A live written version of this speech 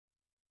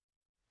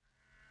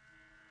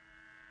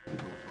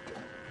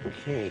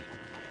Okay.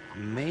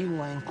 Main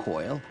line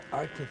coil,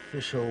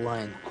 artificial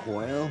line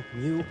coil,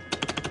 new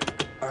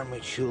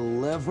armature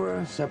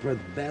lever, separate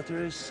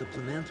batteries,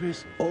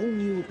 supplementaries, all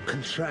new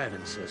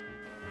contrivances.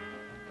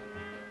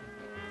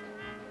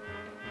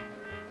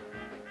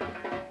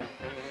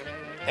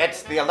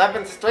 It's the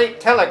 11th Street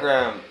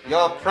Telegram,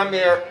 your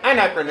premier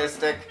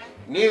anachronistic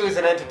news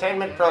and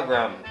entertainment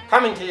program,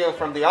 coming to you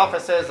from the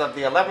offices of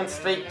the 11th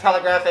Street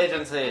Telegraph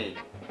Agency.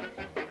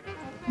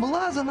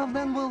 Blazanov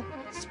then will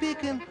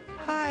speak in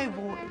high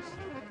voice.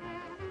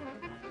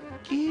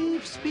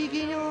 Keep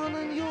speaking on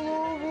in your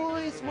low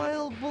voice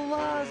while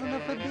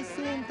Blazanov at the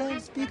same time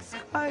speaks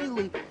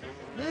highly.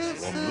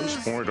 This From is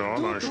this point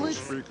on, I shall Dutlitz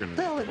speak in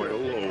Telegraph. quite a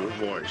low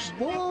voice.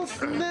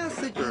 Both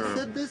messages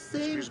at the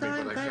same excuse me,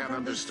 time but I come can't from the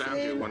understand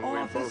you same when we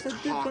office both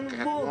at different talk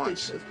at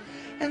once. voltages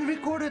and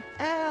recorded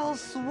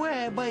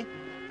elsewhere by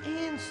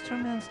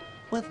instruments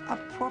with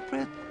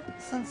appropriate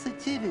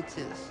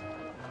sensitivities.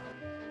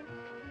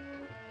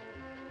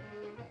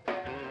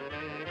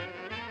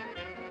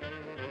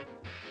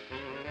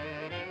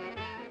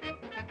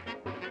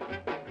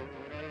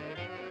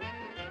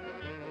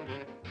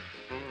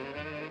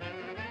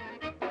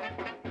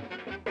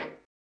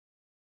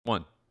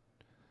 One.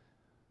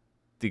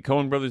 The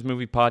Coen Brothers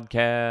Movie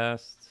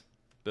Podcast.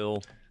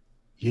 Bill,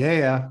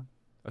 Yeah.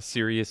 a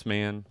serious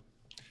man.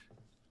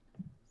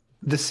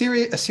 A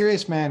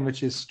serious man,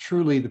 which is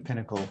truly the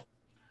pinnacle.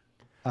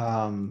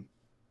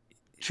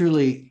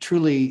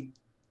 Truly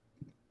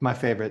my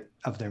favorite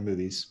of their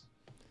movies.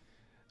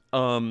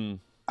 Um,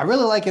 I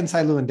really like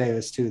Inside Llewyn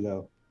Davis too,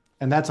 though.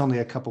 And that's only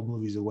a couple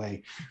movies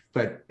away.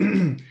 But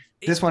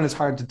this one is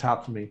hard to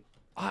top for me.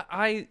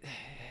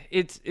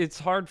 It's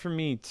hard for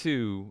me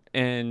too.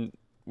 And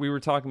we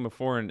were talking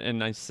before,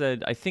 and I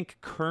said I think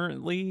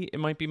currently it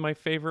might be my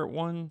favorite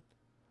one,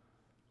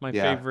 my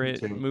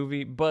favorite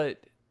movie.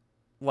 But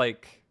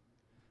like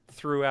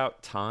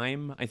throughout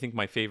time, I think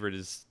my favorite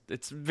is.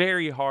 It's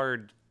very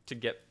hard to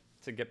get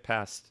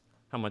past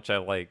how much I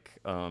like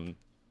Big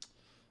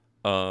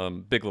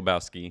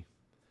Lebowski.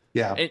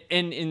 Yeah.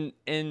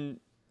 And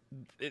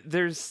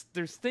there's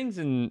things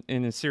in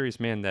A Serious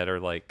Man that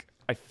are like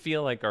I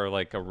feel like are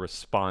like a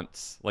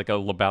response, like a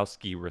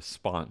Lebowski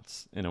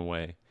response in a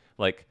way.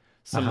 Like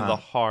some of the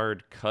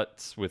hard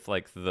cuts with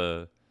like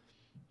the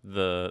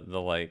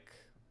like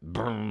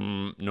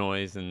boom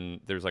noise,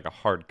 and there's like a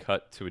hard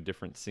cut to a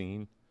different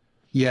scene.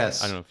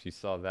 Yes. I don't know if you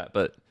saw that,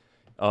 but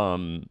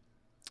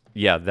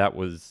yeah, that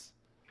was.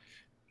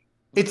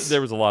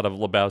 There was a lot of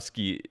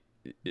Lebowski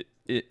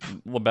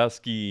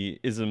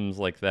isms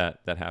like that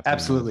happened.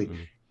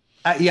 Absolutely.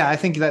 Yeah, I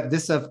think that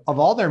this of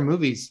all their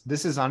movies,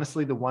 this is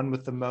honestly the one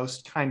with the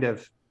most kind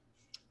of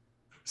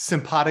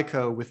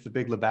simpatico with the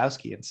Big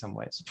Lebowski in some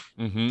ways.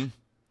 Mm-hmm.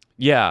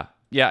 Yeah,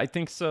 I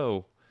think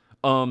so.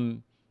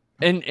 And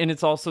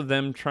it's also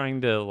them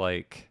trying to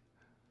like.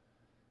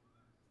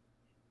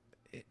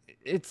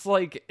 It's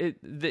like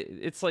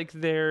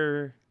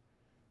they're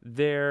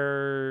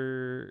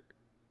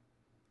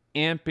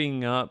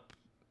amping up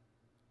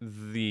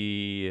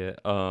the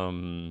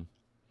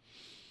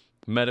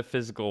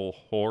metaphysical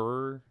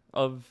horror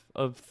of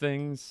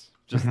things,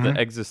 just the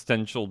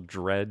existential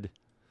dread.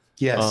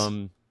 Yes.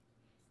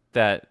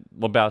 That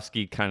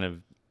Lebowski kind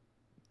of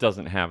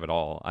doesn't have at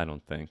all, I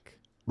don't think.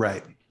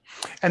 Right.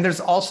 And there's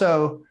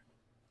also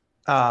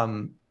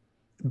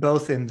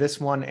both in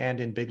this one and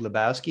in Big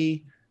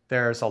Lebowski,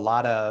 there's a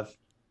lot of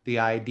the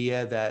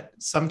idea that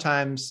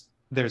sometimes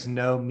there's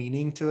no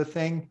meaning to a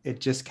thing. It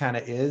just kind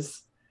of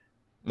is.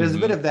 There's a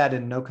bit of that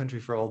in No Country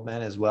for Old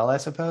Men as well, I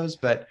suppose.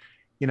 But,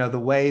 you know, the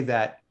way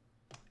that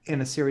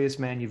in A Serious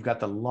Man, you've got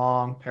the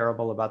long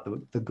parable about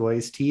the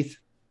goy's teeth.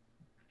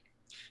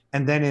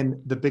 And then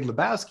in The Big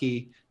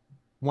Lebowski,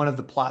 one of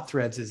the plot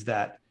threads is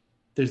that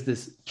there's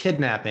this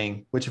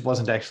kidnapping, which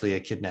wasn't actually a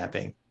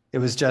kidnapping. It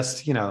was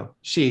just, you know,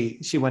 she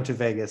went to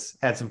Vegas,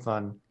 had some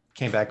fun,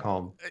 came back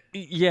home.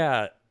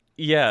 Yeah.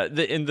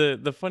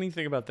 The funny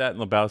thing about that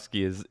in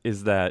Lebowski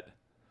is that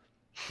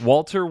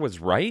Walter was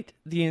right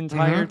the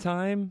entire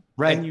time.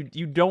 Right. And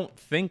you don't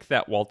think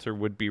that Walter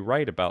would be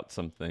right about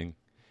something.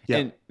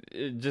 Yep.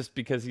 And just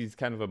because he's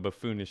kind of a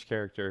buffoonish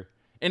character.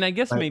 And I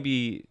guess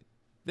maybe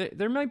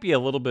there might be a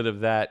little bit of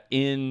that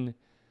in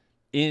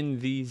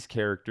these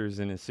characters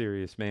in A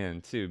Serious Man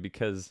too,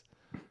 because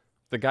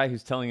the guy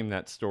who's telling him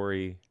that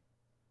story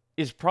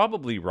is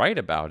probably right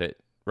about it,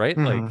 right?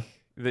 Like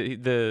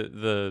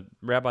the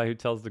rabbi who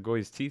tells the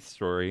goy's teeth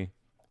story,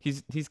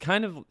 he's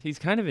kind of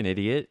an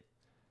idiot,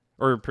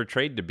 or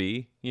portrayed to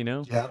be, you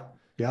know?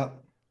 Yeah.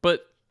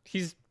 But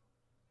he's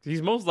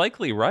most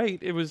likely right.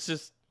 It was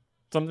just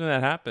something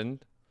that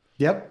happened.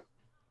 Yep.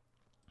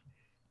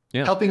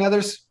 Yeah. Helping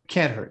others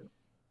can't hurt.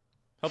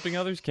 Helping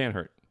others can't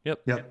hurt.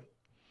 Yep.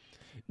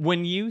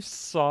 When you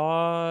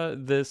saw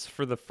this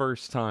for the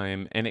first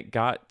time and it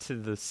got to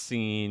the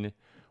scene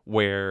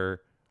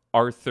where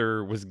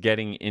Arthur was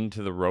getting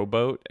into the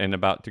rowboat and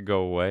about to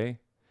go away,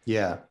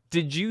 yeah,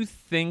 did you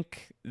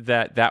think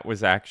that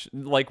was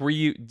actually like,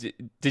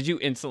 did you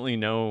instantly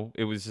know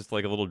it was just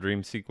like a little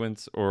dream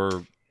sequence,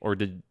 or or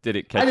did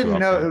it catch I you didn't off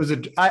know guard? it was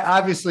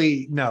I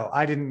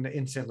didn't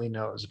instantly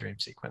know it was a dream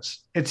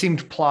sequence. It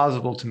seemed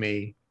plausible to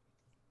me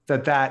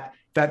that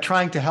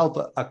trying to help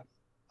a,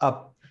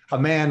 a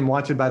man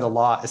wanted by the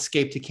law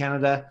escape to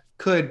Canada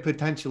could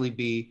potentially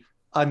be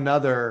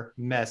another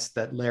mess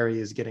that Larry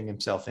is getting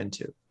himself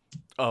into.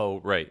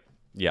 Oh, right.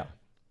 Yeah.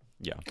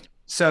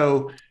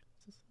 So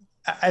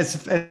as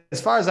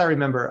far as I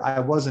remember, I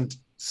wasn't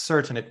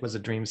certain it was a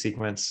dream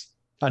sequence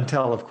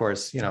until, of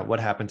course, what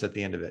happens at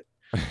the end of it.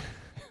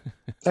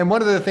 And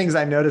one of the things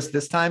I noticed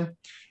this time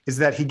is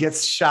that he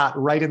gets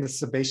shot right in the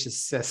sebaceous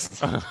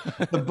cyst.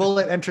 The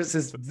bullet entrance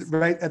is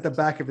right at the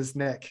back of his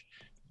neck,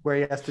 where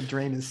he has to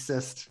drain his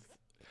cyst.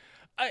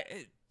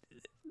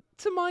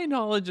 To my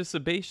knowledge, a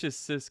sebaceous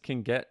cyst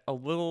can get a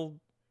little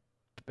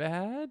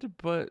bad,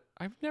 but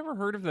I've never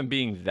heard of them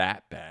being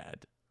that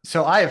bad.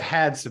 So I have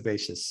had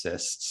sebaceous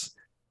cysts,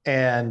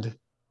 and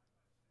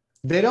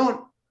they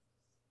don't,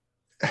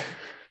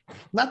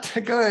 not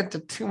to go into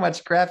too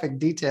much graphic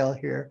detail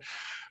here,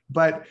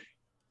 but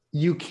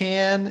you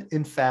can,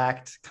 in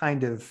fact,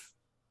 kind of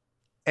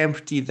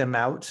empty them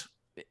out.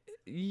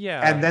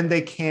 Yeah. And then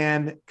they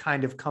can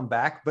kind of come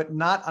back, but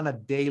not on a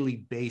daily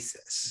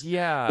basis.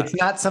 Yeah. It's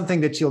not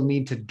something that you'll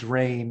need to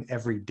drain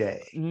every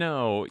day.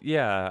 No.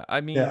 Yeah.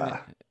 I mean,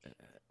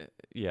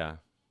 yeah.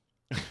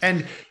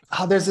 And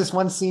there's this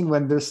one scene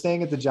when they're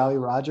staying at the Jolly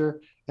Roger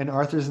and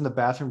Arthur's in the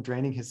bathroom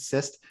draining his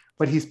cyst,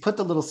 but he's put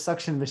the little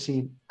suction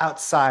machine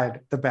outside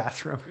the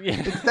bathroom. Yeah.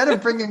 Instead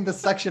of bringing the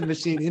suction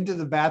machine into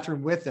the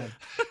bathroom with him,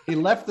 he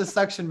left the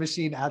suction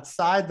machine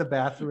outside the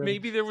bathroom.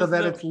 Maybe there was so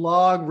that its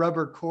long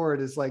rubber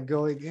cord is like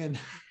going in.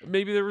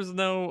 Maybe there was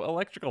no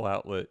electrical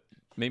outlet.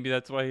 Maybe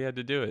that's why he had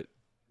to do it.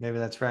 Maybe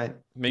that's right.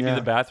 Maybe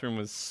the bathroom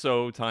was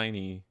so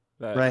tiny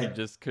that Right. he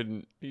just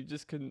couldn't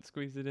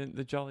squeeze it in.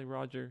 The Jolly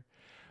Roger.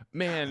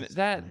 Man,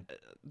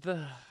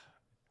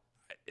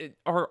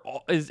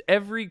 is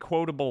every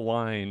quotable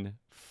line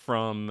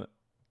from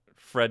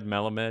Fred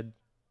Melamed?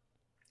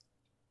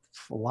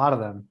 A lot of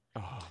them.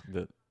 Oh,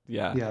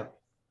 Yeah.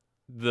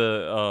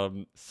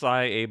 The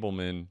Cy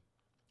Abelman.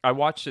 I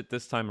watched it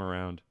this time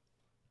around.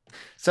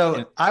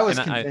 So I was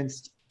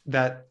convinced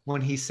that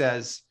when he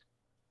says,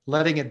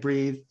 letting it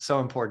breathe, so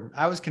important,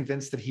 I was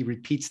convinced that he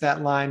repeats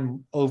that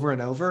line over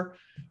and over,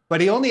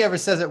 but he only ever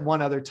says it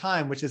one other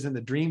time, which is in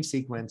the dream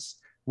sequence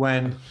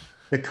when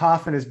the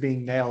coffin is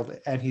being nailed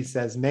and he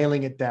says,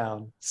 nailing it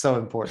down, so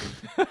important.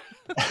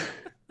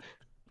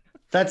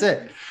 That's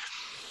it.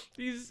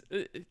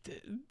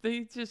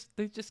 They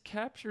just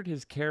captured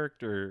his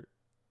character.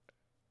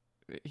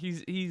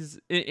 He's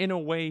in a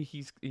way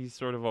he's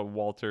sort of a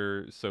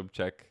Walter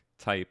Sobchak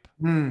type.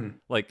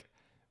 Like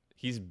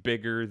he's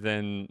bigger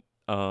than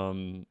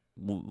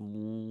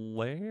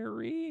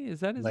Larry.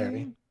 Is that his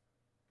name?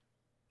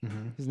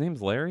 Mm-hmm. His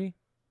name's Larry?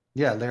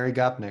 Yeah, Larry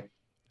Gopnik.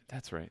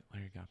 That's right,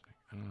 Larry Gopnik.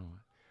 I don't know.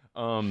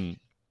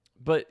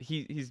 But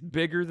he's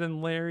bigger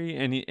than Larry,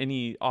 and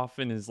he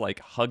often is like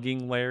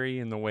hugging Larry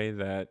in the way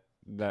that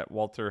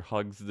Walter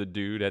hugs the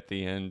dude at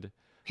the end.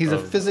 He's a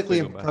physically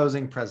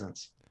imposing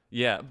presence.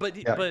 Yeah, but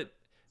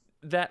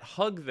that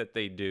hug that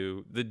they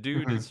do, the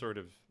dude is sort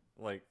of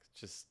like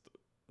just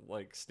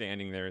like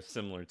standing there,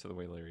 similar to the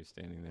way Larry's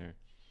standing there.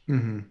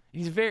 Mm-hmm.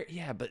 He's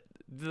but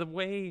the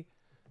way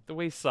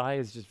Cy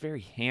is just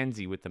very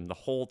handsy with him the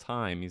whole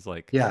time. He's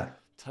like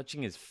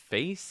touching his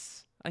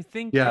face, I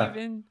think,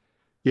 even.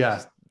 Yeah.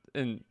 Just,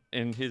 and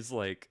his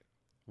like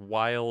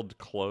wild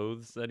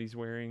clothes that he's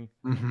wearing.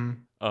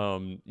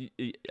 Mm-hmm.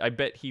 I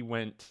bet he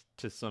went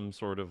to some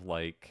sort of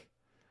like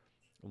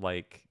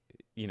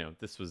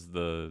this was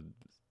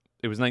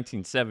it was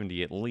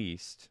 1970 at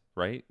least,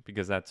 right?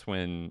 Because that's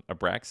when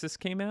Abraxas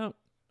came out,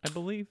 I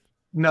believe.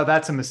 No,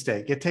 that's a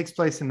mistake. It takes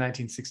place in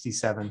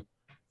 1967.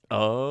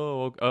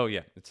 Oh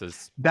yeah. It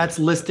says that's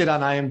listed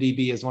on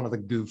IMDb as one of the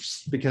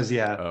goofs because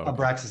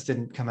Abraxas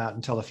didn't come out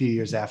until a few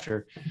years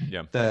after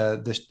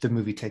the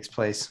movie takes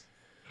place.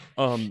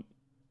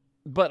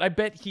 But I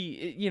bet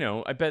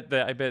I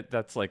bet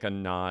that's like a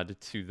nod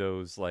to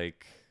those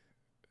like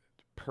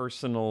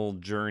personal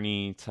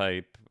journey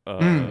type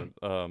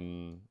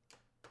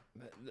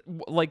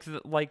like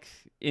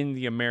in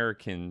The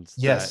Americans,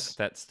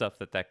 that stuff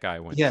that guy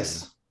went to.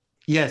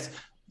 Yes.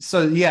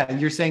 So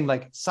you're saying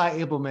like Cy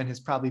Abelman has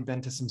probably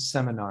been to some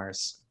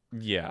seminars.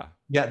 Yeah,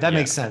 that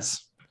makes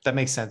sense.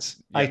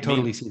 I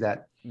totally see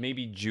that.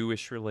 Maybe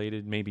Jewish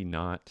related, maybe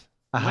not.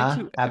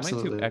 Absolutely. Am I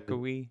too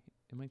echoey?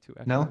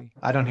 No,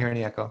 I don't hear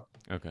any echo.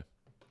 Okay.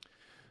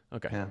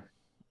 Yeah.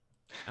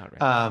 All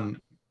right.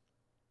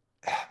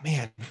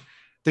 Man,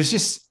 there's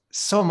just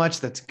so much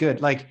that's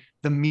good. Like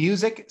the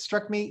music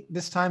struck me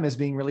this time as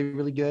being really,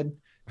 really good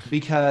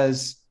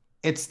because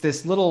it's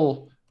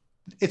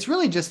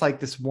really just like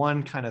this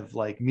one kind of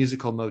like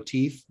musical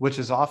motif, which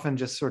is often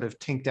just sort of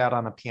tinked out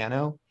on a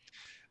piano,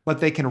 but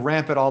they can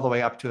ramp it all the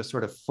way up to a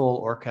sort of full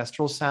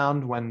orchestral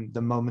sound when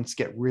the moments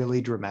get really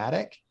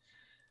dramatic.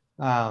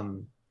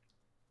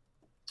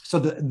 So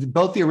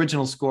both the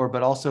original score,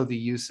 but also the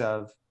use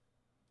of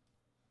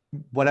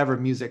whatever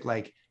music,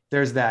 like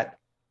there's that,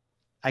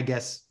 I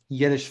guess,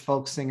 Yiddish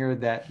folk singer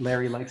that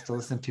Larry likes to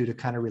listen to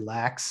kind of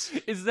relax.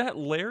 Is that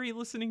Larry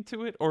listening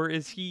to it, or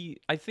is he?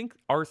 I think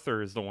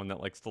Arthur is the one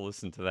that likes to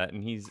listen to that,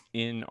 and he's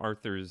in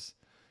Arthur's.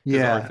 Is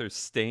Yeah, Arthur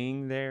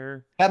staying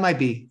there? that might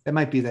be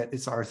that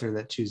it's Arthur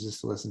that chooses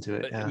to listen to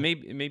it. Yeah.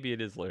 Maybe it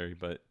is Larry,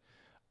 but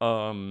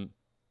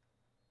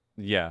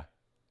yeah,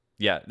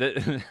 yeah.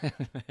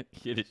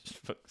 Yiddish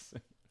folks.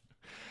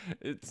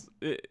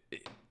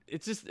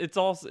 It's just it's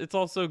all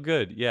so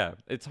good. Yeah,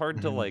 it's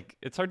hard to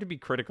it's hard to be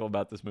critical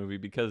about this movie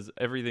because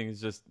everything is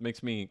just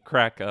makes me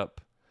crack up.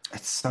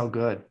 It's so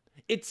good.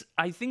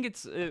 I think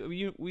it's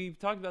we've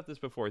talked about this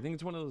before. I think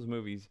it's one of those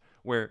movies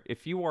where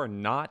if you are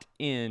not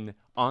in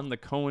on the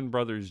Coen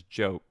brothers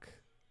joke,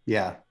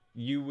 Yeah.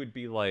 you would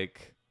be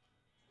like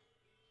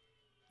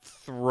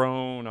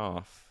thrown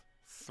off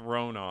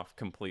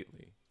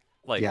completely.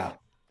 Like, Yeah.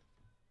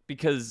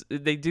 because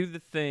they do the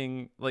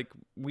thing like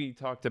we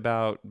talked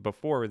about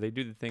before. They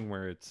do the thing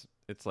where it's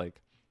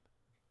like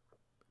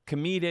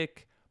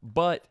comedic,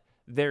 but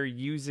they're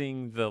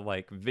using the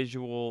like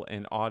visual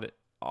and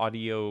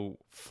audio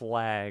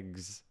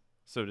flags,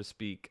 so to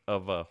speak,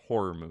 of a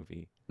horror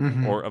movie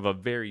Mhm. or of a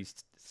very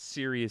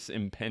serious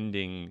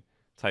impending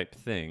type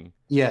thing.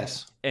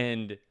 Yes.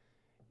 And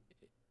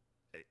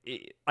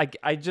I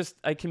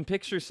can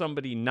picture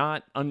somebody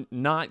not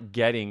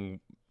getting,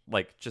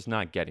 like, just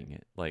not getting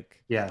it.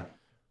 Like, Yeah.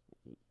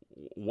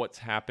 what's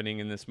happening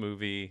in this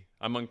movie?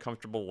 I'm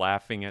uncomfortable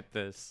laughing at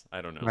this.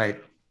 I don't know.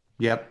 Right.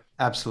 Yep.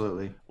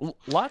 Absolutely.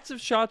 Lots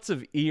of shots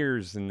of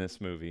ears in this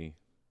movie.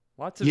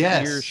 Lots of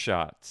Yes. ear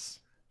shots.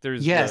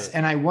 There's Yes,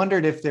 and I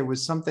wondered if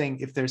there's something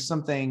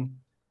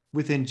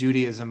within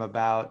Judaism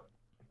about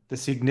the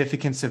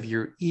significance of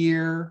your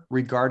ear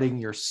regarding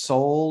your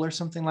soul or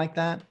something like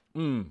that.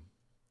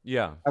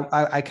 Yeah.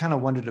 I kind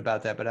of wondered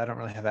about that, but I don't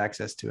really have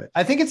access to it.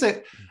 I think it's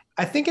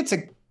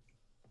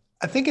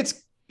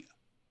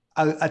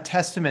a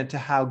testament to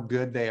how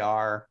good they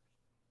are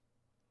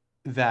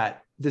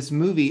that this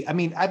movie. I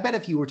mean, I bet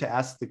if you were to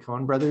ask the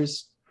Coen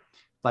brothers,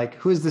 like,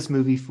 who is this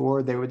movie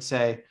for? They would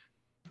say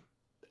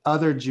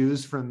other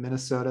Jews from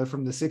Minnesota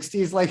from the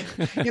 60s. Like,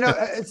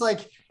 it's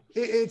like,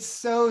 it's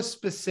so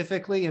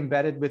specifically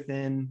embedded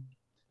within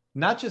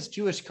not just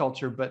Jewish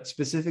culture, but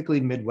specifically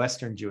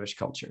Midwestern Jewish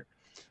culture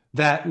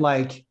that,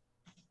 like,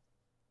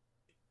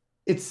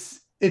 it's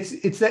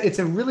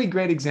a really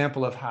great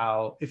example of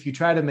how if you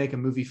try to make a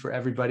movie for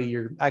everybody,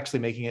 you're actually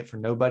making it for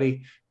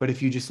nobody. But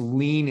if you just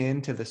lean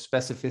into the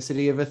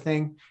specificity of a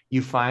thing,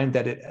 you find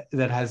that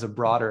that has a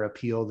broader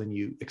appeal than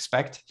you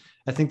expect.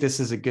 I think this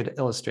is a good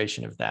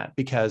illustration of that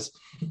because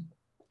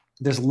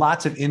there's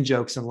lots of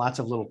in-jokes and lots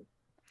of little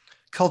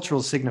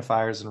cultural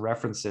signifiers and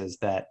references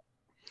that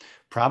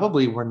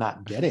probably we're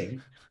not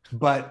getting,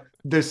 but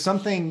there's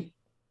something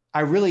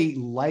I really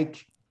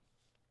like.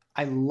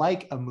 I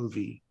like a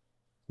movie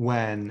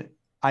when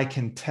I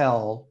can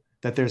tell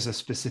that there's a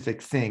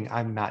specific thing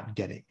I'm not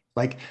getting.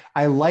 Like,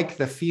 I like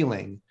the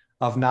feeling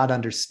of not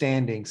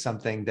understanding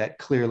something that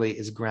clearly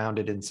is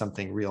grounded in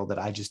something real that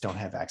I just don't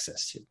have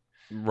access to.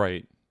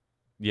 Right.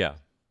 Yeah.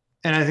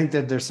 And I think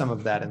that there's some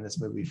of that in this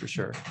movie for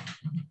sure.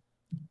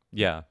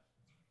 Yeah.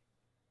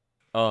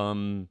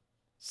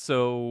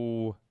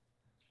 So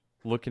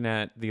looking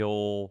at the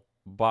old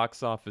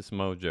box office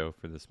mojo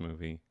for this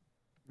movie.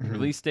 Mhm.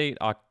 Release date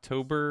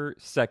October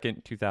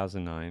 2nd,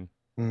 2009.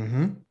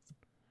 Mm-hmm.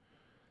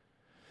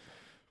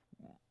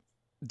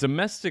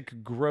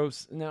 Domestic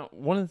gross. Now,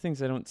 one of the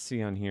things I don't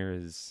see on here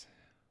is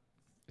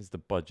the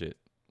budget.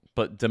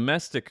 But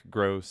domestic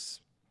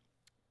gross,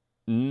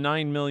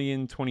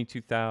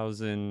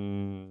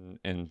 9,022,000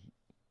 and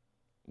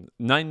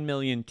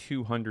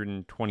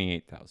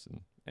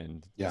 9,228,000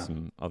 and Yeah.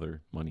 some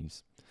other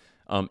monies.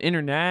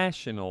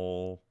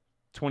 International,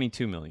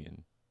 22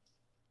 million.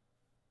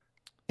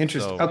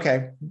 Interesting. So-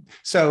 Okay.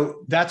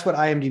 So that's what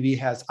IMDb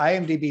has.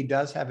 IMDb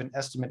does have an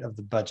estimate of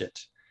the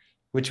budget,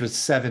 which was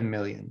 7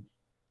 million.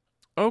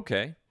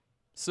 Okay.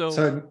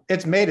 So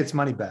it's made its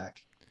money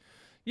back.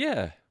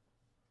 yeah.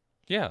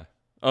 Yeah.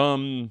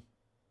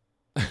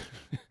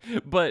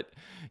 But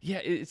yeah,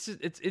 it's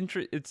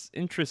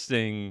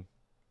interesting.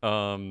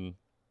 I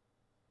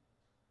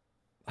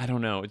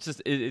don't know. It's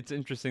just it's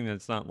interesting that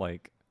it's not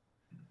like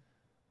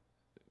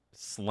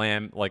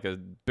like a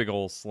big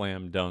old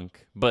slam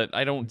dunk, but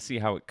I don't see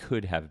how it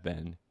could have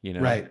been,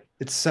 Right.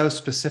 It's so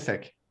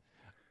specific.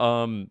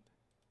 The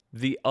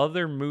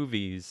other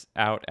movies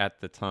out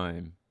at the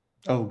time.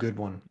 Oh, good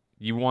one.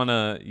 You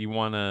wanna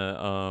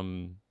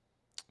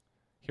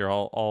here,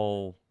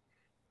 I'll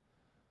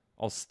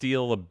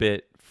steal a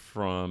bit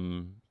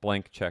from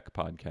Blank Check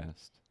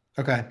podcast.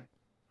 Okay.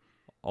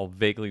 I'll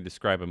vaguely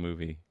describe a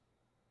movie.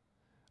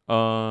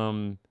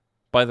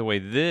 By the way,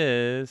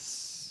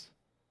 this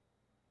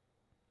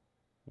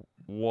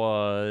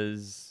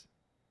was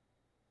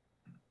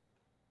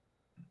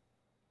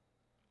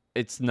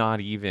it's not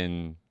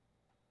even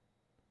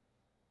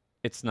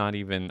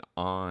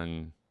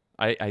on.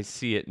 I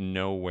see it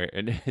nowhere,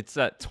 and it's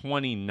at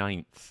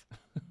 29th.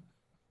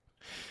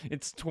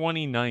 It's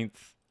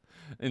 29th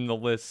in the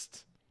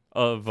list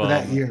of For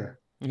that year.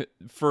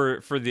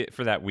 for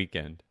that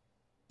weekend.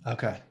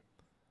 Okay.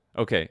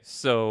 Okay,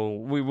 so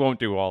we won't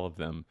do all of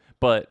them,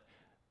 but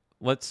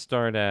let's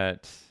start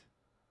at.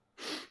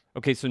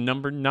 Okay, so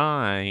number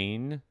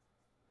 9,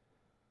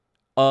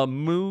 a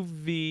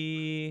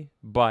movie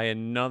by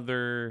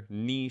another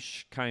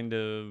niche kind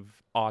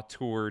of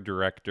auteur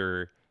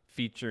director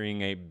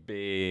featuring a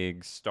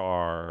big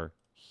star,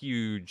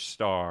 huge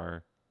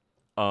star,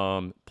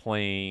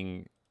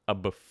 playing a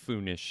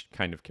buffoonish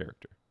kind of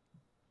character.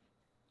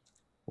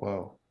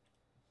 Whoa.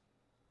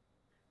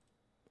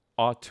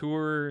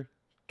 Auteur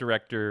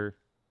director,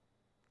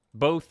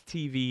 both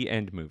TV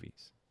and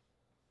movies.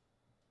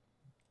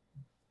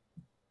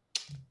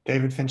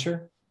 David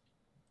Fincher?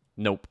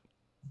 Nope.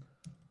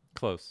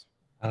 Close.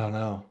 I don't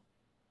know.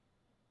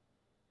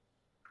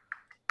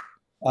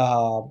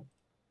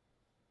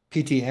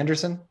 P.T.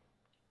 Anderson?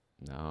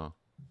 No.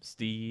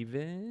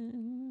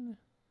 Steven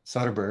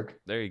Soderbergh.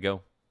 There you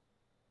go.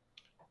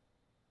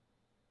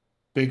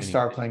 Big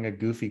star playing a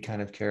goofy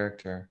kind of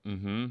character.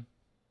 Mm-hmm.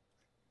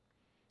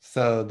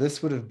 So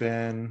this would have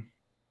been.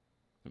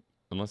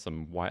 Unless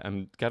I'm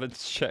gotta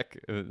check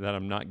that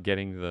I'm not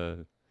getting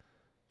the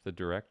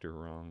director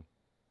wrong.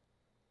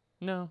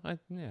 No, that's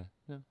the right.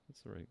 That's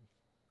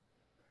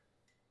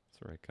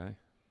the right guy.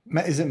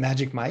 Is it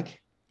Magic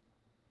Mike?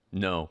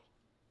 No.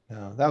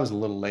 No, that was a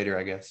little later,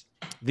 I guess.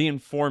 The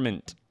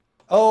Informant.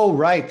 Oh,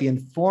 right, The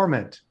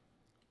Informant.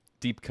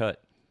 Deep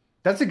Cut.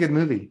 That's a good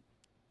movie.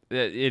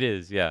 It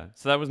is, yeah.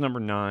 So that was number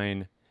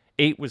 9.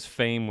 8 was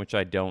Fame, which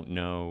I don't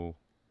know.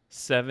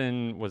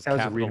 7 was That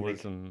was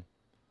Capitalism.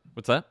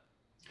 What's that?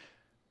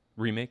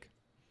 Remake?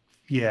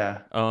 Yeah.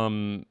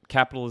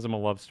 Capitalism, A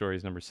Love Story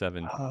is number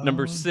 7.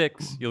 Number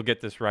 6, you'll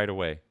get this right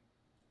away.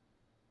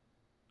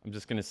 I'm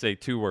just gonna say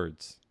 2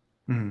 words.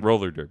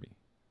 Roller derby.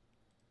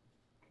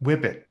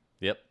 Whip It.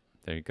 Yep,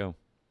 there you go.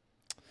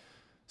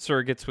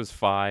 Surrogates was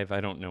 5. I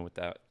don't know what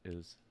that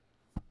is.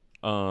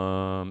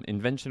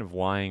 Invention of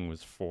Lying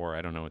was 4.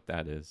 I don't know what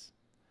that is.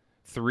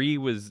 3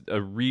 was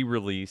a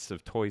re-release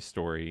of Toy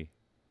Story.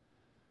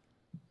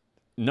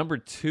 Number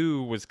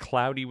 2 was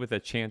Cloudy with a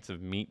Chance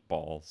of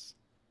Meatballs.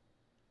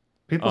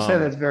 People say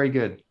that's very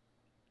good.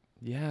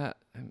 Yeah,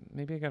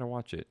 maybe I gotta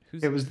watch it.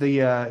 It was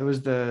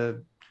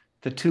the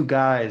 2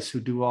 guys who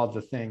do all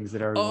the things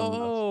that everyone loves.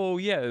 Oh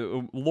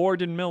yeah,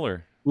 Lord and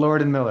Miller.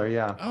 Lord and Miller,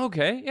 yeah.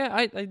 Okay, yeah,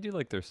 I do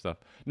like their stuff.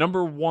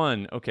 Number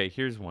 1. Okay,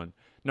 here's one.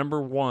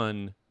 Number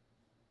 1.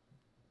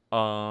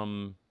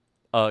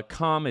 A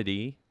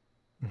comedy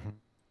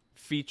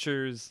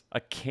features a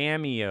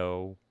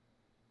cameo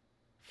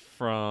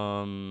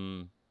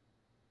from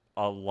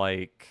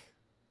a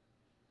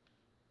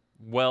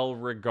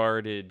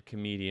well-regarded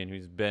comedian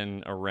who's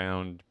been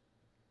around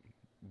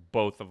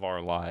both of our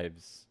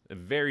lives. A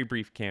very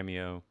brief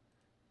cameo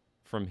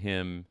from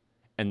him,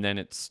 and then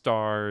it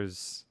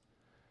stars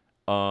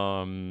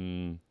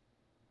somebody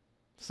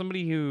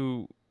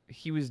who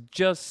he was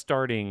just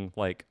starting,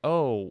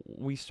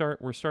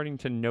 we're starting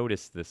to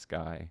notice this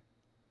guy.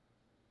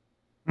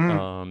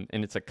 And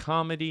it's a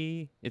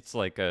comedy. It's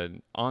like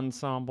an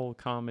ensemble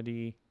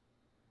comedy.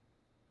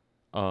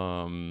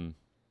 Let's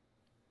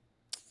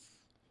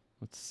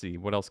see.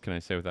 What else can I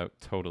say without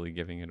totally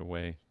giving it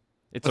away?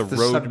 It's a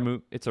road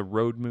movie. It's a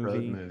road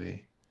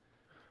movie.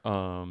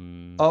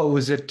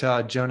 Was it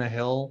Jonah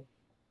Hill?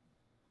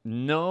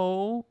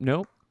 No.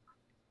 Nope.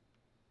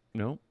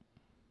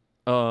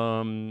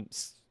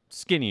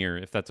 Skinnier,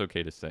 if that's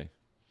okay to say.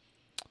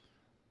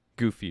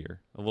 Goofier,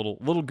 a little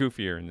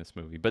goofier in this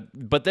movie,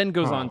 but then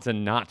goes on to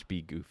not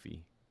be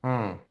goofy.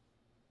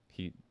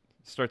 He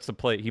starts to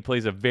play. He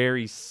plays a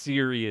very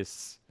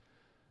serious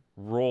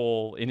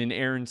role in an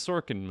Aaron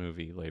Sorkin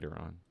movie later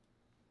on.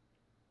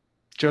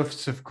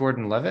 Joseph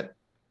Gordon-Levitt?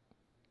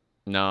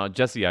 No,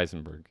 Jesse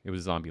Eisenberg. It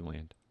was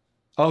Zombieland.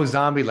 Oh,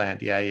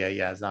 Zombieland. Yeah.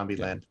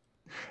 Zombieland.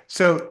 Yeah.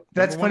 So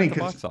that's funny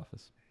because box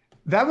office.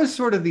 That was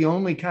sort of the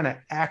only kind of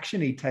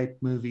action-y type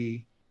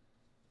movie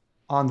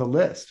on the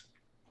list.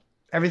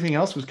 Everything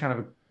else was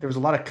there was a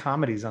lot of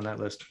comedies on that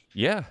list.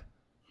 Yeah.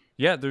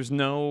 There's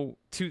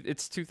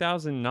it's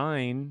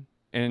 2009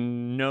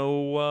 and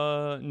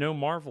no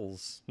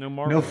Marvels.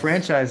 No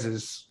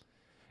franchises.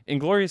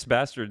 Inglourious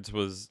Bastards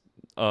was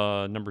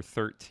number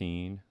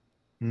 13,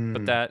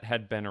 but that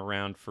had been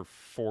around for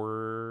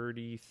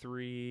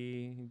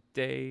 43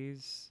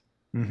 days.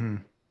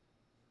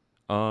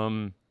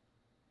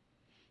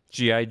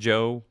 G.I.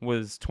 Joe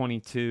was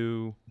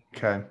 22.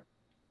 Okay.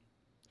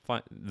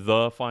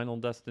 The Final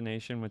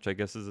Destination, which I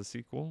guess is a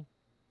sequel.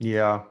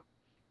 Yeah.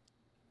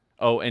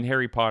 Oh, and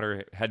Harry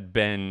Potter had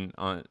been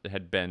out,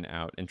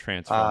 and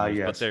Transformers,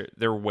 yes. but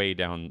they're way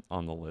down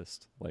on the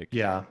list,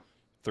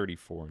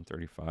 34 and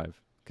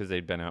 35, because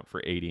they'd been out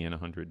for 80 and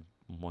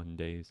 101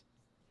 days.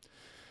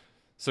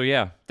 So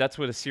yeah, that's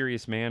what A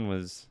Serious Man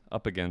was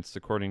up against,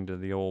 according to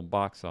the old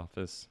box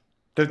office.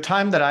 The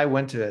time that I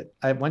went to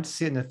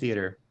see it in the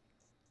theater,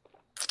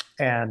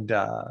 and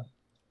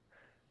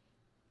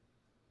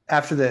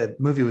after the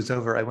movie was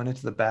over, I went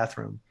into the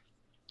bathroom,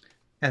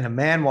 and a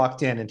man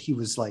walked in, and he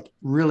was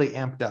really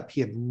amped up. He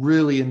had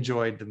really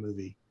enjoyed the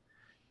movie,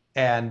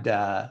 And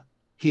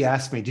he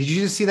asked me, "Did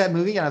you just see that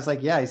movie?" And I was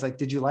like, "Yeah." He's like,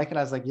 "Did you like it?"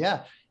 I was like,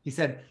 "Yeah." He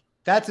said,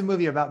 "That's a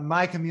movie about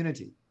my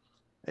community."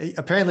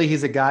 Apparently,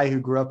 he's a guy who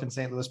grew up in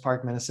St. Louis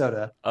Park,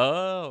 Minnesota,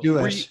 Oh, were you?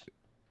 Jewish,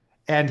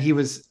 and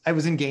I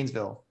was in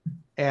Gainesville,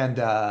 and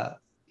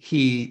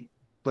he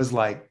was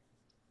like,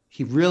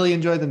 he really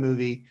enjoyed the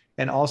movie,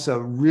 and also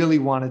really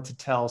wanted to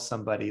tell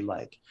somebody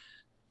like,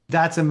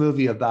 that's a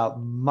movie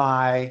about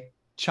my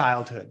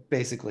childhood.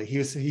 Basically, he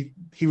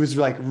was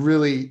like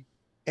really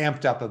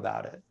amped up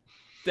about it.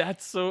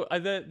 That's so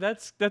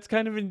that's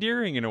kind of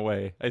endearing in a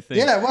way. I think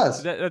Yeah, it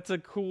was. that's a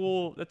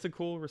cool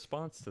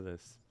response to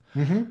this.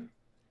 Mm-hmm.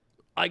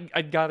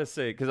 I gotta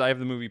say, because I have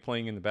the movie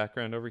playing in the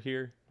background over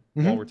here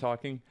while we're Mm-hmm.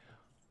 talking.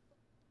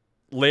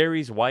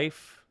 Larry's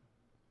wife,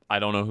 I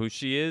don't know who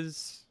she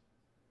is.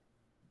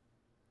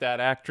 That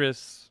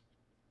actress,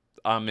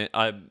 I'm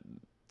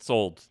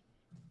sold.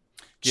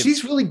 Give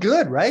She's really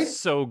good, right?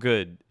 so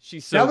good.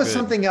 She's That so was good.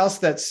 something else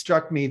that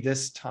struck me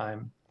this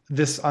time,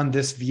 this on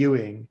this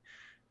viewing,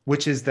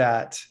 which is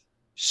that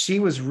she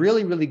was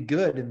really, really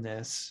good in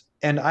this,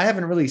 and I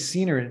haven't really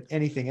seen her in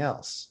anything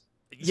else,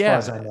 as far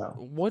as Yeah. I know.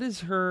 What is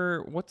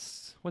her?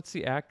 What's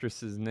the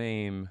actress's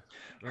name?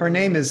 Her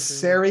name is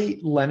Sari Sari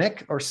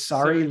Lennox or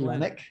Sari Lennox.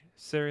 Lennox.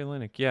 Sari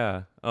Lennox.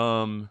 Yeah. She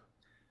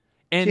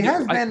And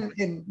has I been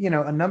in,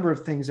 a number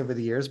of things over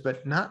the years,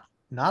 but not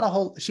a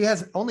whole. She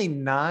has only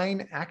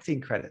 9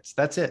 acting credits.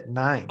 That's it,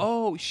 9.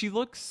 oh, she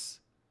looks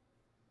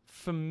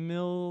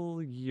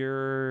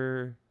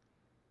familiar.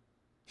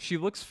 She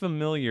looks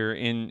familiar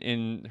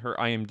in her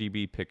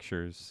IMDb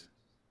pictures.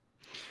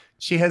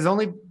 She has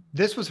only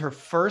This was her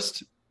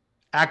first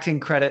acting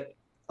credit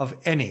of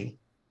any,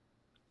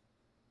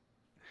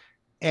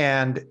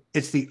 and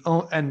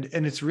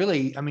it's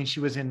really, I mean, she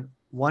was in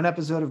one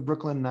episode of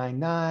Brooklyn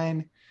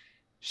Nine-Nine.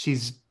 She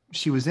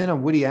was in a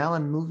Woody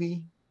Allen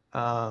movie.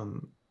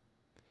 Um,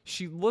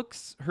 She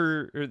looks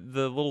the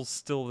little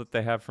still that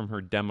they have from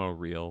her demo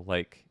reel,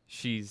 like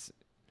she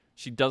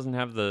doesn't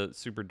have the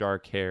super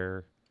dark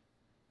hair.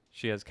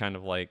 She has kind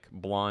of like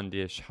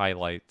blondish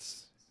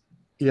highlights.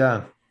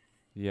 yeah,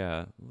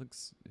 Yeah,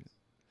 looks.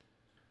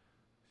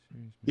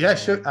 yeah.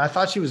 I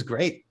thought she was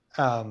great.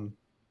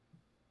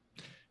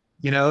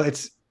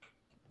 It's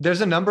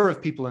there's a number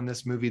of people in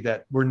this movie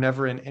that were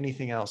never in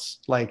anything else.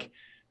 Like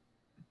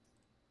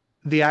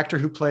the actor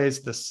who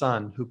plays the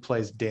son, who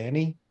plays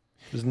Danny,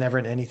 was never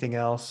in anything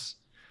else.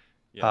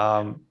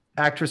 Yeah.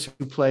 Actress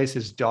who plays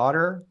his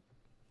daughter,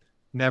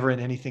 never in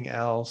anything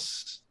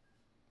else.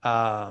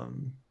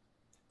 Um,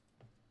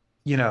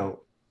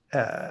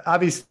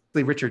 Obviously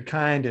Richard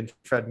Kind and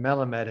Fred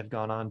Melamed have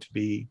gone on to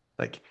be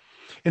like,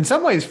 in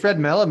some ways, Fred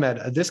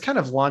Melamed, this kind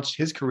of launched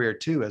his career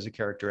too as a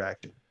character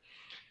actor.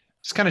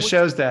 This kind of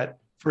shows that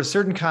for a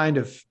certain kind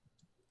of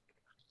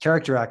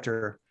character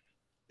actor,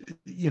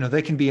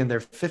 they can be in their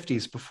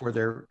 50s before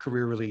their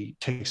career really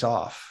takes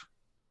off.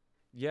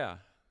 Yeah.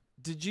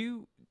 Did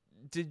you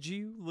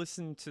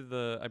listen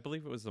to I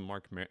believe it was the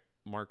Mark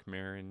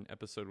Maron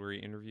episode where he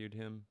interviewed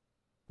him?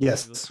 Did you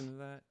Yes, listen to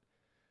that?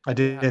 I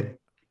did.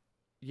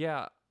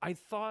 Yeah, I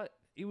thought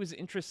it was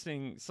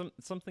interesting.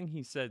 Something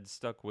he said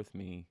stuck with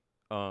me.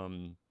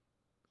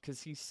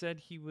 Because he said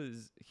he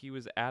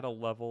was at a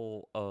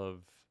level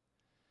of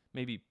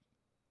maybe,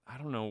 I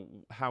don't know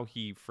how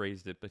he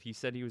phrased it, but he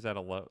said he was at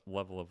a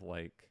level of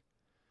like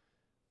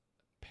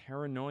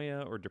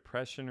paranoia or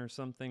depression or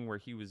something, where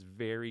he was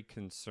very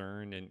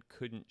concerned and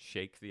couldn't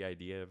shake the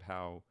idea of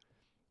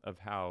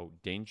how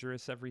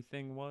dangerous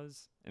everything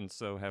was, and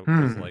so how it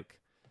was like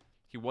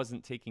he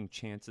wasn't taking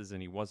chances,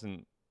 and he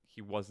wasn't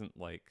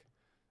like,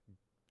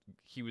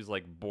 he was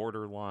like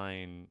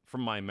borderline,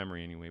 from my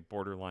memory anyway,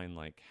 borderline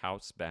like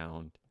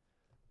housebound,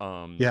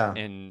 Yeah.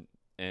 and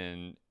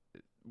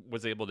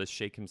was able to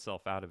shake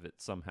himself out of it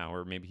somehow,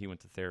 or maybe he went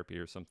to therapy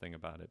or something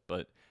about it.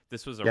 But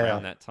this was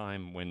around that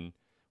time when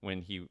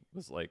he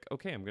was like,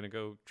 okay, I'm gonna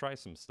go try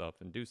some stuff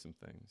and do some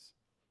things.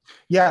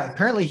 Yeah,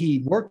 apparently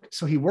he worked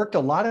a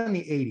lot in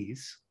the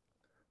 80s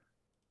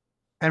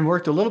and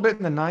worked a little bit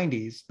in the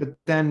 90s, but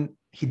then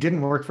he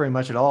didn't work very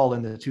much at all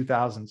in the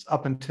 2000s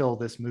up until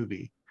this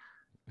movie.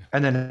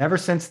 And then ever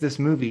since this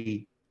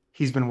movie,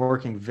 he's been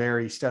working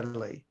very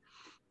steadily.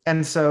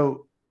 And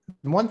so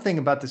one thing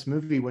about this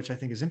movie, which I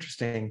think is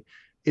interesting,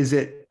 is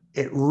it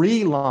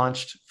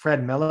relaunched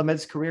Fred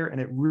Melamed's career,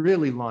 and it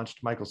really launched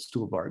Michael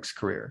Stuhlbarg's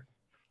career.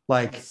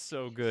 Like, He's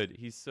so good.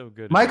 He's so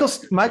good. Michael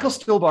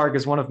Stuhlbarg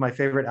is one of my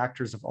favorite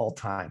actors of all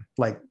time.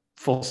 Like,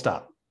 full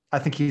stop. I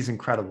think he's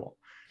incredible.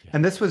 Yeah.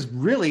 And this was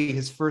really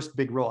his first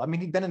big role. I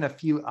mean, he'd been in a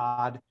few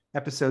odd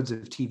episodes of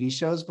TV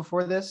shows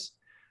before this,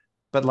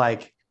 but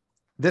like,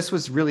 this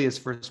was really his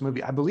first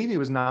movie. I believe he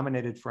was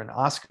nominated for an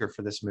Oscar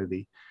for this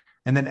movie.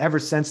 And then ever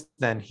since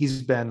then,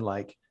 he's been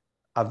like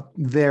a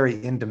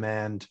very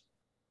in-demand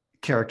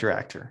character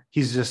actor.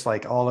 He's just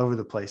like all over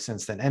the place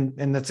since then.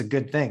 And that's a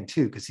good thing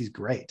too, because he's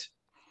great.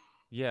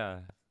 Yeah.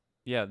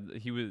 Yeah,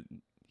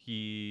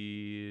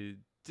 he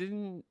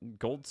didn't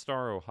Gold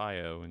Star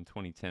Ohio in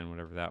 2010,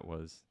 whatever that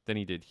was. Then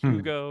he did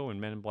Hugo and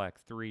Men in Black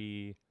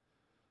 3.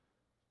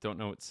 don't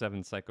know what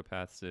Seven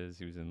Psychopaths is.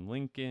 He was in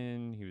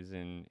Lincoln. He was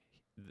in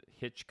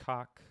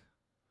Hitchcock.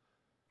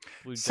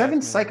 Blue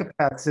Seven Jasmine.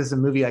 Psychopaths is a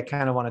movie I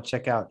kind of want to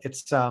check out.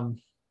 It's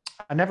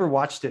I never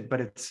watched it,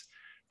 but it's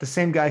the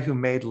same guy who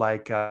made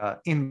like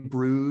In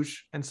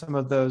Bruges and some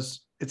of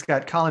those. It's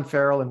got Colin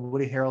Farrell and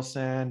Woody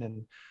Harrelson,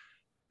 and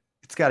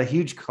it's got a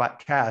huge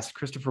cast.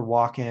 Christopher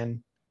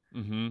Walken.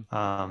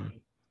 Mm-hmm.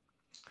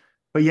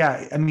 But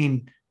yeah, I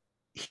mean,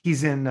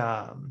 he's in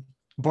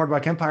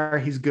Boardwalk Empire.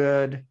 He's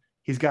good.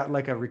 He's got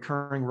like a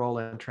recurring role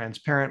in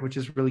Transparent, which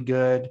is really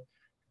good.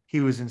 He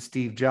was in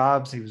Steve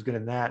Jobs. He was good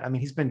in that. I mean,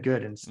 he's been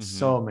good in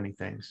so many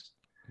things.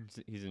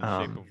 He's in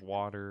Shape of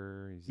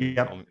Water. He's in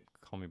Yep.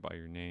 Call Me by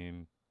Your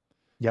Name.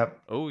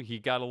 Yep. Oh, he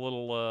got a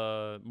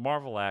little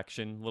Marvel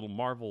action, little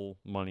Marvel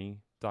money.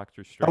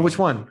 Doctor Strange. Oh, which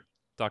one?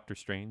 Doctor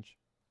Strange.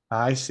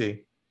 I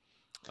see.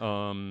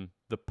 The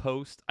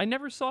Post. I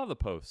never saw The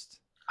Post.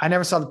 I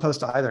never saw The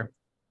Post either.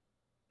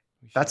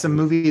 That's a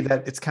movie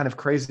that it's kind of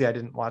crazy I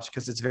didn't watch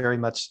because it's very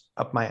much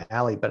up my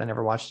alley, but I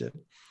never watched it.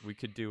 We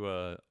could do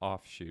a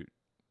offshoot.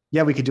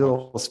 Yeah, we could do a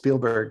little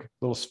Spielberg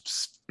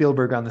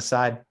on the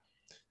side.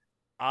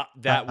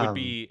 That would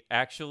be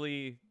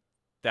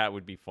that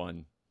would be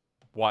fun.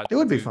 It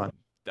would be fun.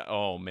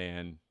 Oh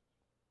man,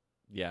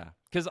 yeah.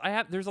 Because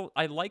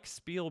I like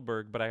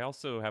Spielberg, but I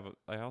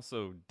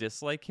also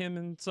dislike him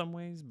in some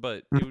ways.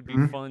 But it would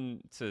be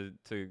fun to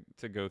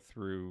go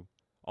through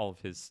all of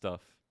his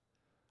stuff.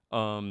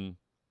 Oh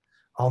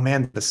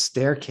man, The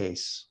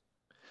Staircase.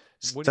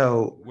 What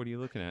are you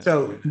looking at?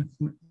 So,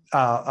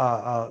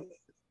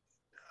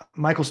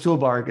 Michael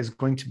Stuhlbarg is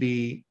going to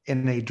be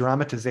in a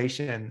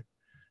dramatization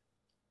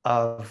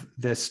of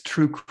this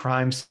true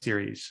crime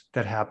series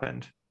that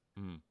happened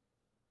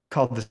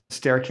called The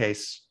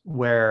Staircase,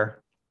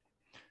 where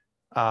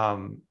a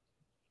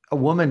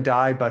woman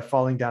died by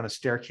falling down a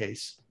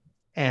staircase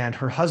and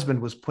her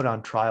husband was put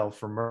on trial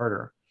for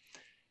murder.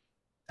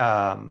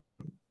 And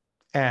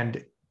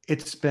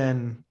it's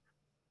been,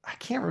 I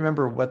can't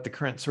remember what the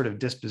current sort of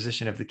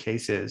disposition of the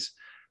case is,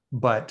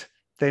 but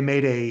they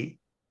made a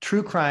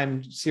true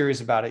crime series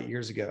about it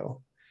years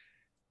ago.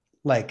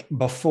 Like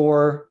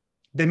before,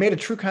 they made a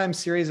true crime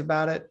series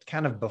about it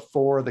kind of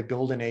before the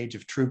golden age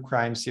of true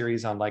crime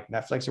series on like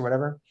Netflix or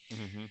whatever.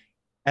 Mm-hmm.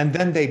 And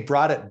then they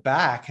brought it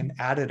back and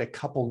added a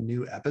couple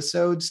new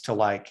episodes to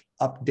like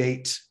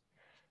update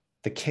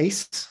the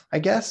case, I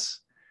guess.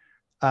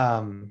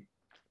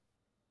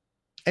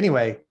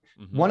 Anyway,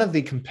 one of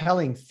the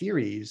compelling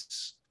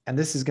theories, and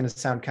this is going to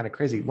sound kind of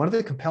crazy, one of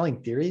the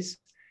compelling theories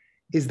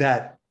is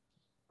that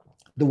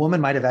the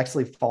woman might have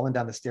actually fallen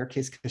down the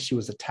staircase because she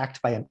was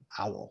attacked by an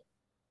owl.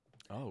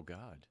 Oh,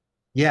 God.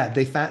 Yeah,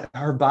 they found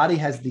her body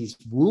has these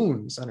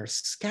wounds on her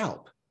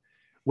scalp,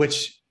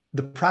 which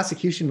the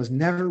prosecution was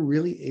never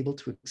really able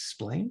to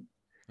explain.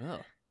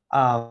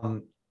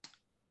 Oh.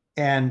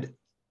 And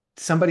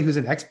somebody who's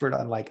an expert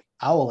on like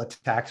owl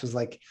attacks was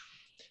like,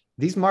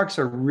 these marks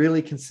are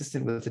really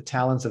consistent with the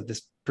talons of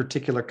this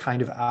particular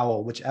kind of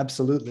owl, which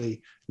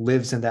absolutely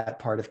lives in that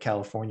part of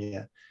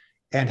California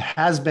and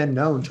has been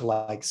known to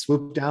like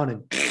swoop down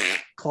and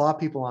claw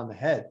people on the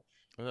head.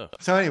 Ugh.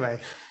 So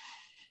anyway,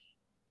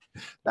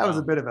 that was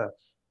a bit of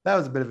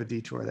a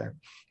detour there.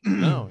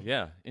 Oh,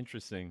 yeah.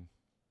 Interesting.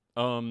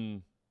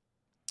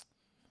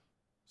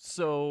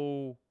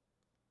 So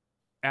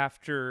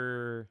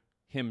after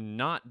him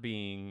not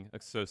being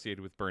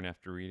associated with Burn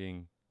After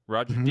Reading,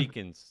 Roger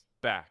Deakins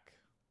back.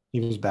 He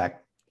was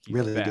back. He's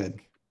really back. Good.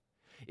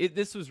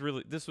 This was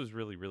really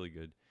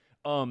good.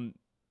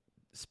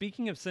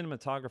 Speaking of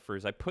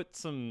cinematographers, I put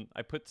some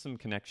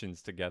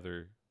connections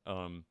together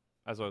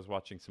as I was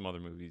watching some other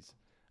movies.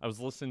 I was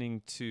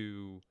listening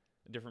to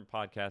a different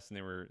podcast, and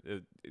they were a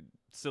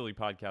silly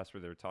podcast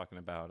where they were talking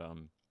about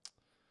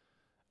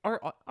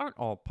aren't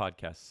all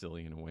podcasts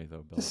silly in a way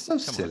though, Bill? It's so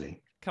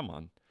silly. Come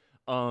on.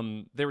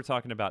 They were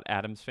talking about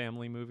Addams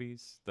Family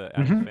movies, the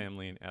Addams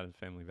Family and Addams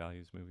Family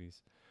Values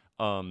movies,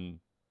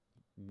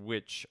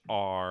 which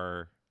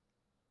are,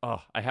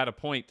 I had a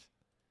point.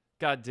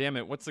 God damn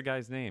it! What's the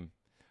guy's name?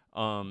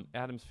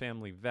 Addams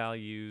Family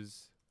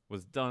Values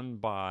was done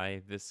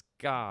by this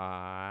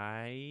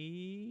guy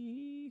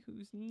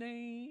whose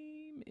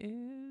name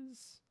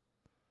is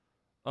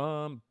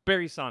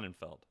Barry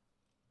Sonnenfeld.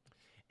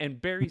 And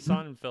Barry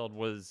Sonnenfeld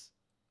was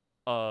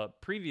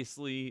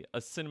previously a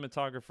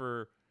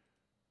cinematographer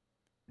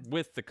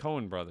with the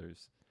Coen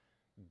brothers.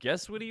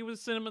 Guess what he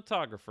was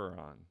cinematographer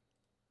on?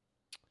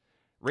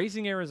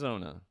 Raising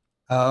Arizona.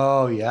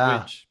 Oh,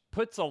 yeah. Which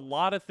puts a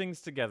lot of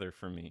things together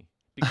for me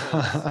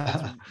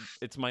because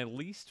it's my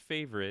least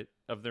favorite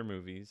of their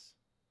movies,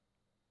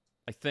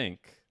 I think.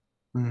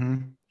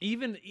 Mm-hmm.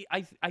 Even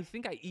I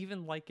think I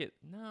even like it.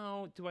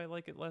 No, do I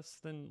like it less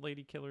than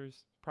Lady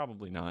Killers?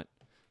 Probably not.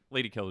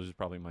 Lady Killers is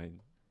probably my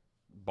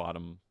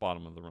bottom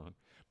of the rung.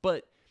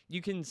 But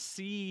you can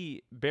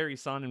see Barry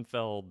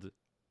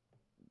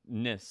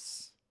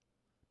Sonnenfeld-ness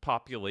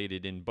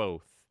populated in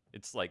both.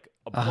 It's like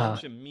a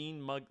bunch of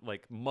mean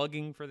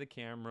mugging for the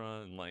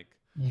camera and like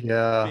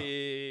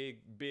big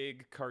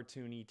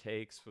cartoony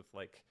takes with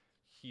like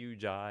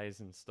huge eyes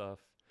and stuff.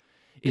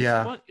 It's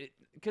Yeah. fun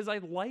because I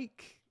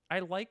like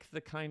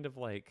the kind of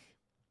like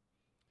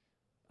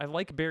I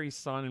like Barry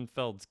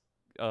Sonnenfeld's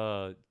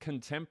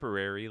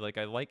contemporary. Like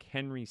I like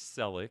Henry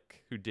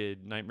Selick, who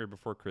did Nightmare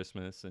Before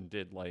Christmas and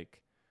did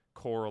like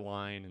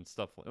Coraline and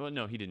stuff. Well,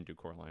 no, he didn't do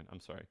Coraline.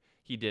 I'm sorry.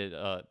 He did,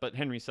 but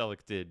Henry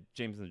Selick did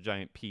James and the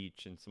Giant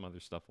Peach and some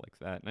other stuff like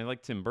that. And I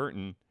like Tim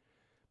Burton.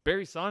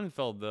 Barry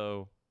Sonnenfeld,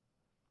 though,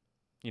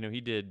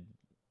 he did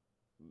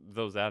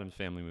those Addams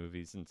Family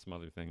movies and some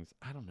other things.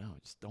 I don't know. I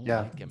just don't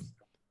Yeah. like him.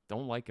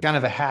 Don't like him. Kind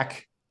of a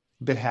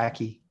bit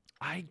hacky.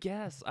 I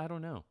guess. I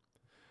don't know.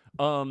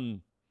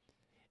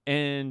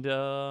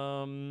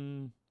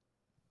 And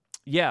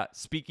yeah,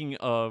 speaking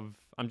of,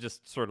 I'm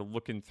just sort of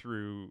looking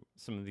through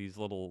some of these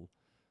little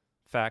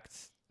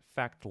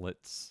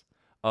factlets.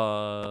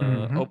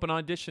 Open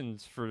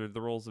auditions for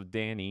the roles of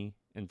Danny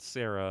and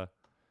Sarah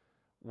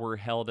were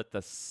held at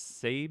the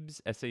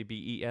SABES,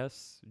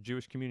 S-A-B-E-S,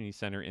 Jewish Community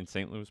Center in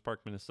St. Louis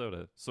Park,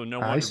 Minnesota. So no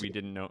wonder we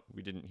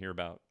didn't hear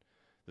about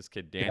this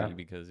kid Danny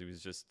because he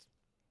was just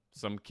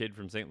some kid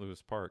from St.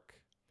 Louis Park.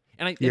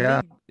 And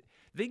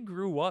they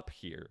grew up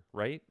here,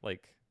 right?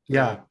 Like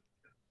yeah.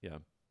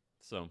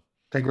 So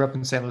they grew up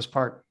in St. Louis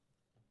Park.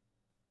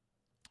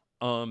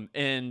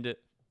 And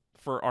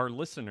for our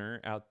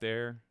listener out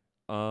there,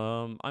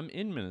 I'm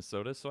in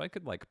Minnesota, so I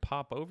could like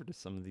pop over to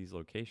some of these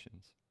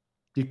locations.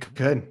 You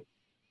could.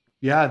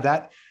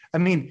 Yeah,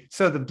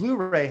 so the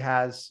Blu-ray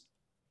has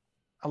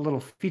a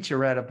little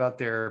featurette about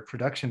their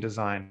production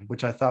design,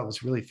 which I thought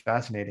was really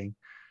fascinating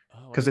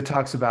because it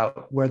talks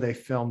about where they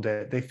filmed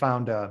it. They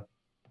found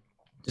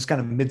just kind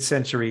of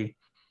mid-century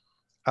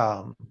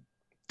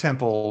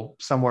temple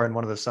somewhere in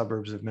one of the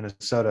suburbs of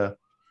Minnesota,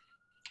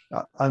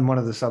 on one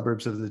of the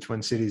suburbs of the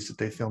Twin Cities that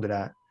they filmed it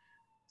at.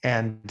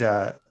 And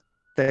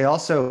they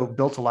also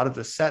built a lot of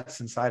the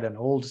sets inside an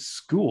old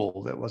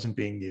school that wasn't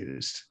being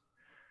used.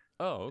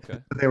 Oh, okay.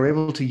 They were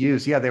able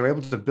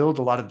to build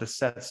a lot of the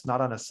sets,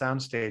 not on a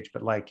soundstage,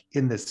 but like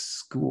in this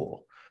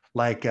school.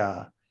 Like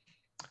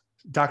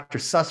Dr.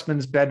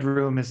 Sussman's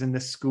bedroom is in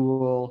this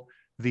school.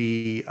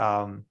 The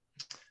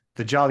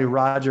Jolly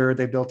Roger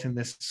they built in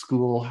this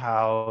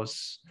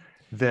schoolhouse.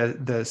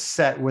 The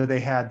set where they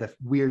had the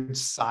weird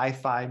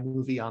sci-fi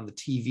movie on the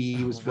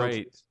TV was built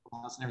in this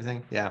schoolhouse and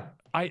everything. Yeah.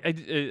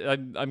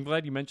 I'm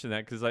glad you mentioned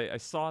that because I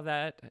saw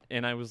that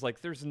and I was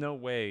like, there's no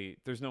way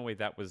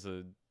that was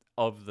a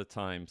of the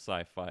time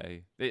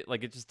sci-fi. It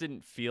just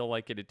didn't feel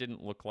like it. It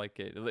didn't look like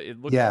it. It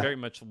looked very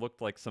much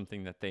looked like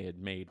something that they had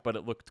made, but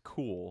it looked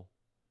cool.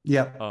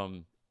 Yeah.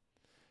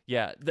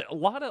 Yeah. A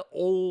lot of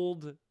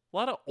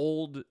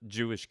old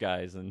Jewish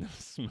guys in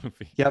this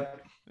movie.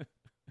 Yep.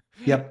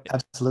 Yep.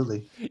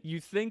 Absolutely.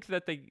 You think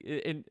that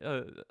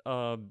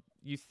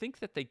you think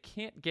that they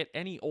can't get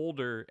any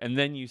older, and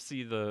then you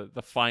see the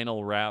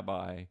final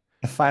rabbi.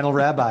 The final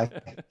rabbi.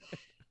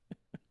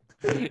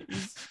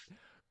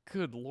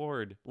 Good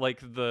Lord.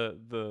 Like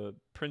the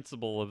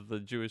principal of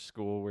the Jewish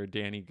school where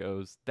Danny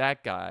goes,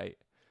 that guy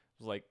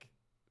was like,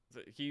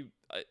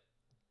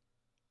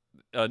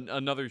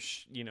 another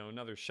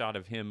shot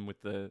of him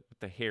with the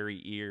hairy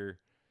ear.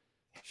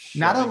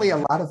 Not only a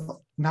lot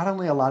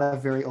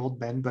of very old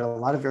men, but a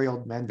lot of very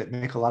old men that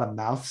make a lot of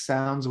mouth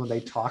sounds when they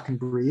talk and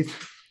breathe.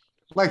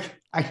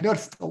 Like I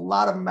noticed a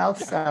lot of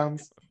mouth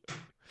sounds.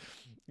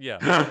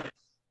 Yeah.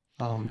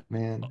 Oh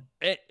man.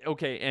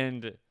 Okay,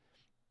 and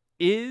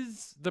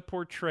is the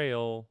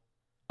portrayal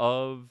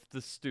of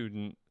the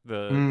student,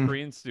 the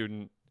Korean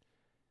student,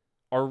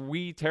 are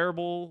we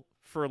terrible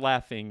for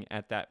laughing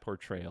at that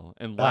portrayal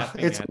and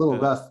laughing? It's a little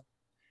rough.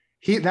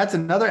 That's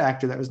another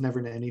actor that was never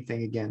in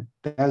anything again.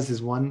 That was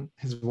his one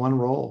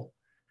role.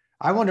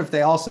 I wonder if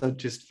they also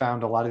just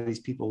found a lot of these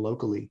people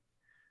locally.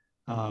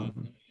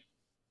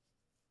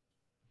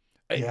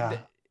 Yeah.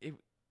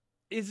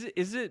 Is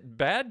it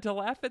bad to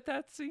laugh at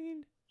that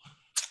scene?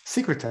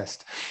 Secret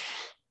test.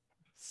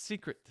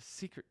 The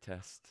secret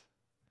test.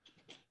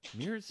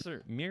 Mirror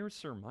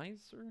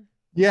surmiser?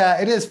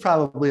 Yeah, it is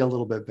probably a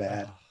little bit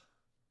bad.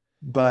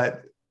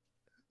 But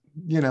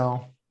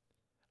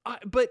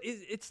but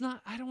it's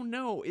not. I don't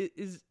know.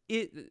 Is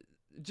it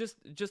just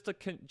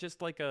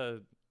like a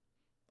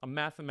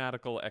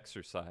mathematical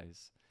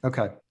exercise?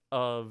 Okay.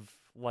 Of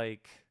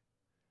like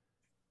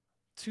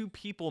two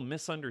people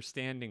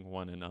misunderstanding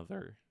one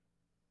another.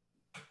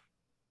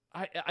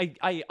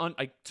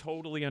 I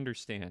totally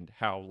understand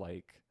how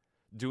like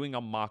doing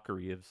a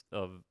mockery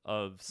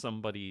of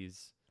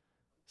somebody's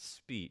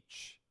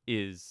speech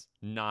is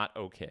not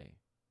okay.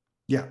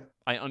 Yeah.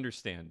 I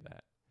understand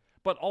that.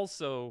 But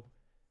also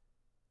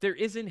there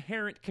is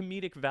inherent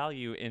comedic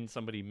value in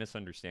somebody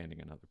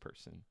misunderstanding another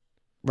person.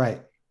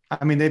 Right.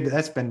 I mean,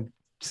 that's been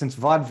since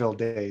vaudeville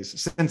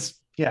days.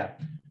 Yeah.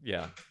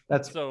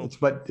 It's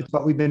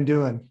what we've been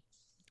doing.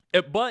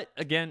 But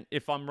again,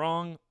 if I'm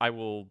wrong, I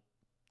will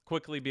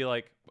quickly be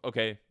like,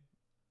 okay,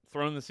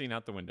 throwing the scene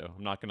out the window.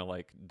 I'm not gonna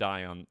like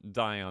die on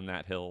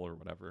that hill or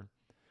whatever.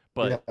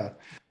 But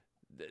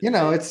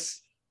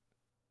it's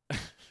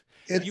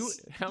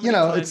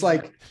it's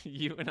like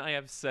you and I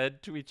have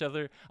said to each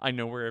other, I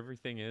know where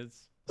everything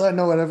is. I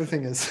know what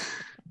everything is.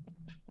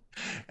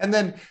 And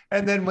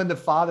then when the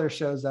father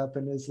shows up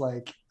and is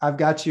like, I've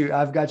got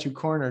you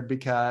cornered,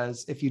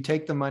 because if you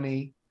take the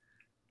money,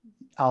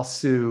 I'll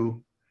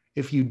sue.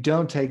 If you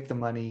don't take the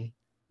money,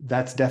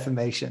 that's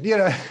defamation.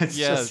 It's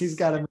just, he's Yes.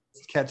 got a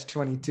catch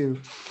 22.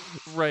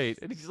 Right.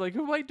 And he's like,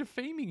 who am I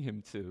defaming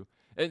him to?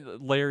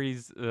 And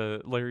Larry's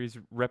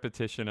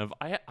repetition of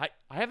I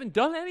haven't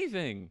done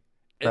anything.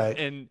 And,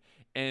 Right.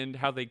 and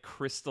how they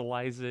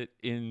crystallize it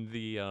in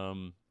the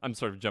I'm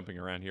sort of jumping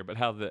around here, but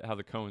how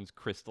the Coens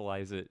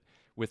crystallize it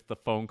with the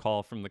phone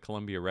call from the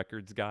Columbia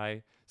Records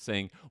guy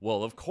saying,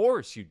 "Well, of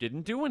course you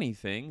didn't do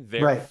anything,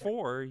 Right.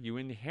 therefore you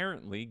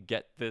inherently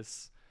get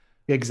this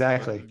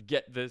Exactly.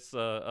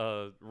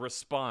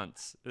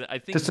 response." I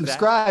think To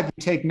subscribe,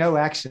 you take no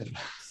action.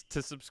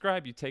 to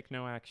subscribe, you take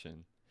no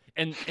action,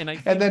 and I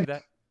think And then,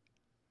 that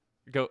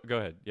go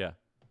ahead, yeah.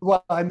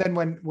 well, and then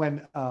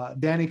when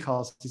Danny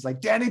calls, he's like,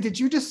 Danny, did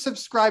you just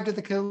subscribe to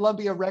the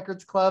Columbia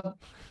Records Club?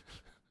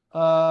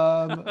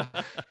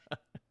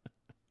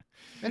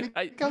 And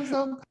he comes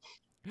home.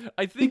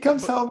 I He think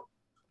comes home,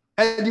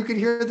 and you can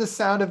hear the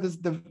sound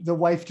of the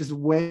wife just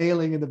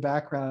wailing in the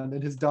background,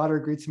 and his daughter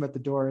greets him at the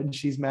door, and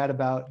she's mad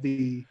about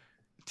the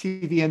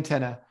TV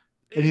antenna.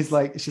 And she's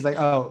like,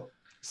 oh,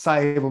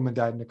 Cy Abelman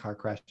died in a car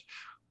crash.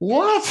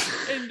 What?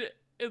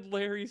 and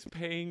Larry's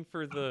paying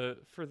for the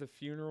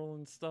funeral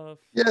and stuff.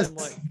 Yes. And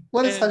like,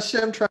 What is and-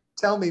 Hashem trying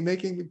to tell me,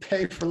 making me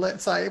pay for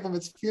Cy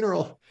Abelman's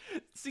funeral?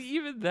 See,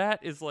 even that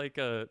is like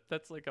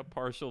that's like a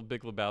partial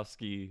Big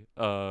Lebowski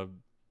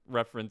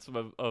reference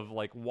of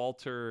like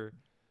Walter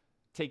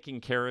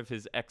taking care of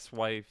his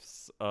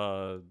ex-wife's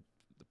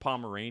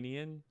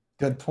Pomeranian.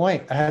 Good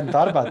point. I hadn't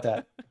thought about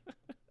that.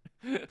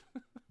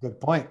 Good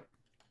point.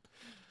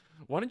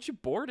 Why don't you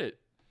board it?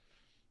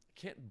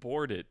 Can't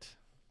board it.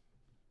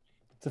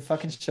 It's a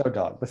fucking show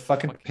dog with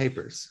fucking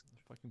papers.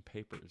 Fucking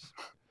papers.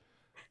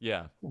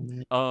 Yeah.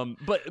 Oh,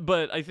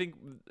 But I think,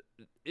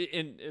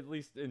 in at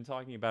least in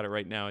talking about it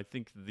right now, I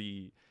think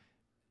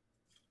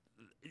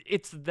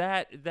it's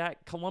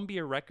that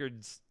Columbia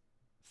Records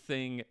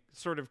thing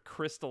sort of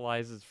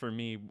crystallizes for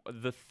me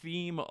the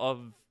theme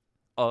of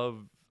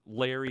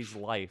Larry's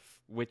life,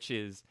 which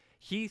is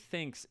he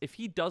thinks if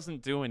he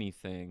doesn't do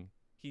anything,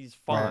 he's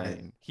fine.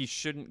 Right. He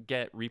shouldn't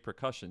get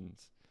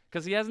repercussions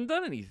because he hasn't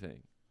done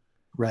anything.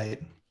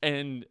 Right.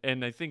 And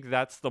I think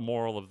that's the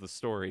moral of the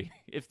story,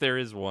 if there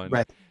is one,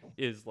 Right.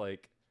 is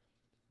like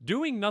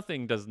doing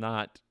nothing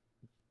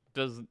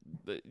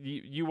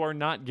you are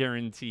not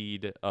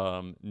guaranteed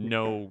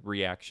no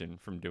reaction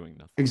from doing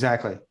nothing.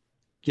 Exactly.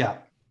 Yeah.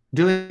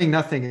 Doing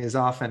nothing is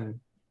often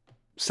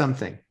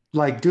something.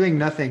 Like doing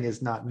nothing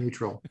is not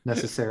neutral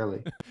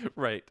necessarily.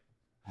 Right.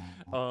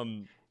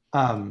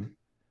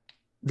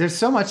 There's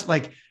so much,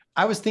 like,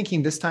 I was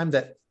thinking this time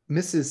that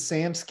Mrs.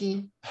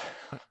 Samsky,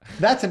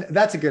 that's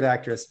a good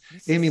actress.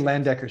 Amy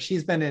Landecker.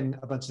 She's been in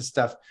a bunch of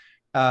stuff.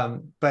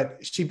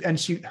 But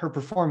her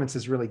performance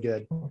is really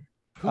good.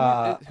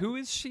 Who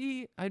is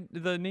she?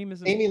 The name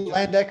isn't Amy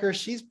Landecker.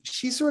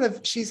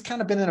 She's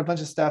kind of been in a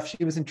bunch of stuff.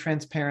 She was in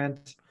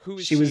Transparent. Who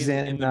is she was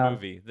in the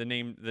movie? The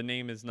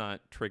name is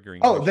not triggering.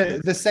 Oh,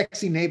 the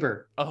sexy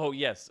neighbor. Oh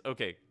yes.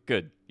 Okay.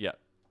 Good. Yeah.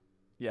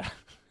 Yeah.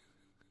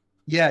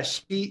 Yeah.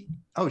 She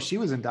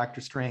was in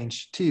Doctor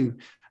Strange too.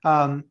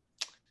 But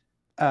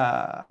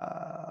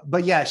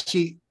yeah,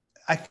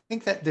 I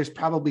think that there's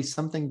probably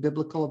something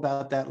biblical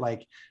about that,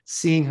 like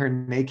seeing her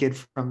naked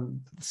I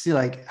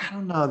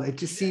don't know. It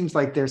just seems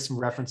like there's some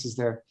references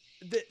there.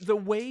 The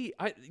way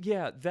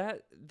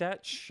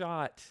that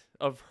shot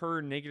of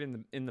her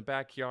naked in the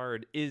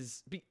backyard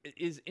is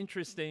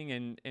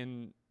interesting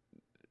and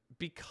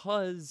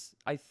because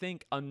I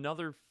think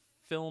another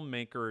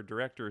filmmaker or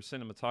director or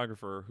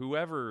cinematographer or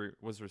whoever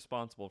was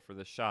responsible for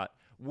the shot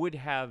would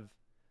have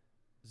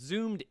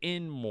zoomed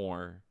in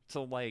more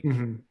to like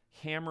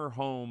hammer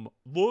home,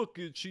 look,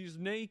 she's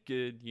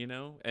naked,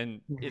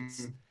 and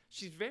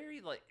she's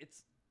very like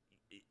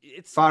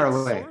it's far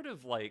away. Sort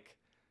of like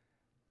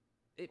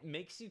it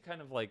makes you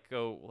kind of like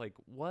go like,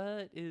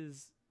 what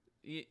is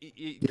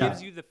it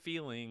gives you the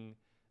feeling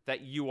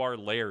that you are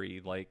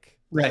Larry, like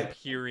right,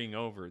 peering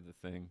over the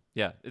thing.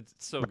 Yeah, it's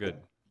so good.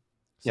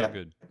 So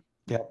good.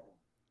 Yeah.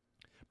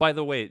 By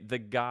the way, the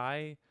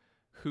guy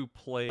who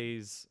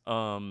plays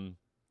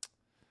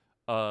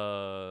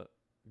Groshkover,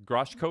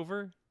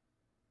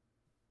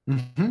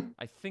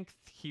 I think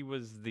he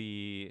was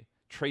the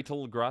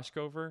Tretel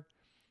Groshkover.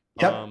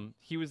 Yep.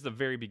 He was the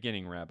very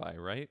beginning rabbi,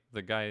 right?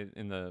 The guy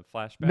in the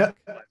flashback. No,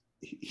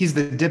 he's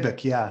the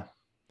Dybbuk, yeah.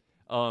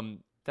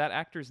 That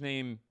actor's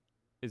name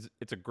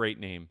it's a great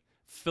name.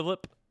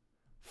 Philip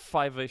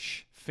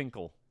Fivish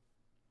Finkel.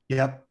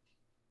 Yep.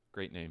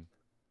 Great name.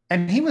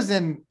 And he was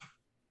in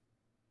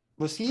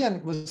was he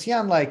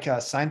on like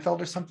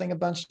Seinfeld or something a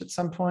bunch at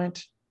some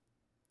point?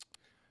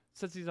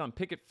 Says he's on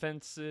Picket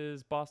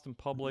Fences, Boston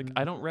Public.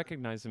 I don't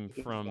recognize him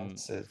from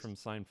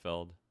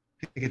Seinfeld.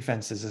 Picket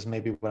Fences is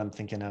maybe what I'm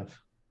thinking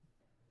of.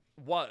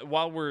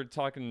 While we're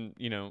talking,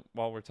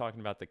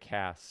 about the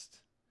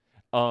cast,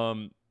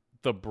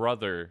 the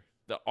brother,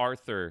 the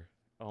Arthur.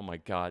 Oh my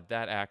God,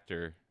 that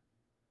actor.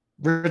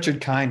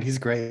 Richard Kind, he's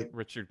great.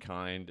 Richard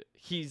Kind.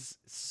 He's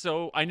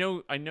so I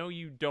know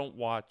you don't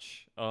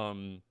watch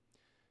Curb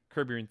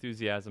Your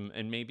Enthusiasm,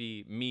 and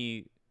maybe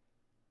me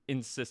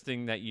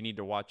insisting that you need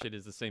to watch it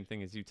is the same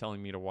thing as you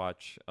telling me to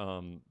watch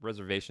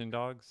Reservation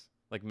Dogs.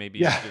 Like maybe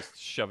Yeah. it's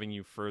just shoving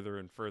you further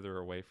and further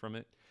away from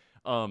it.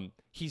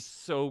 He's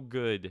so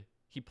good.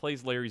 He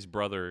plays Larry's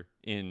brother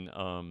in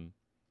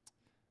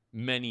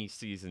many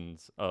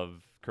seasons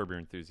of Curb Your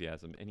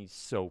Enthusiasm, and he's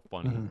so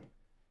funny. Mhm.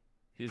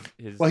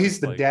 His Well, he's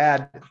the like,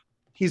 dad.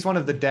 He's one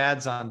of the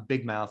dads on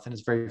Big Mouth, and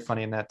is very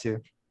funny in that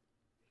too.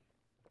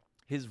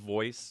 his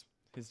voice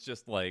is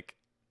just like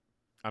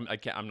I'm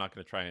not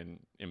gonna try and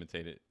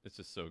imitate it. It's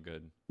just so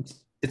good.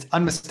 It's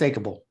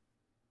unmistakable.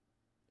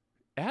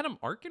 Adam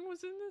Arkin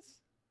was in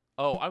this?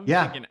 Oh, I was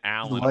Yeah, thinking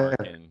Alan lawyer.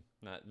 Arkin.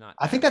 Not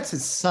I think Adam. that's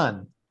his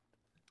son.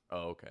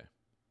 Oh, okay.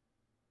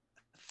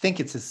 I think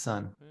it's his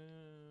son.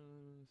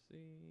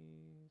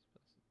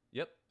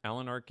 Yep,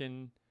 Alan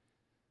Arkin.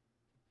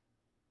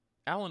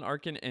 Alan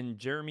Arkin and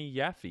Jeremy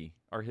Yaffe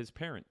are his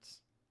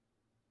parents.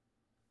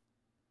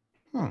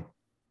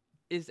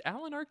 Is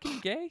Alan Arkin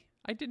gay?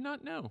 I did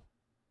not know.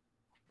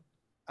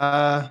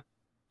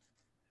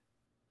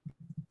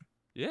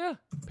 Yeah,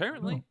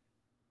 apparently.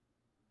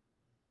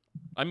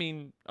 I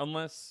mean,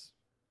 unless...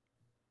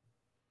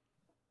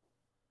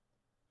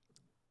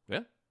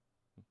 Yeah,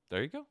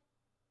 there you go.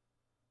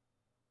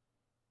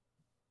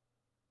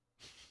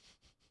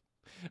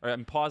 All right,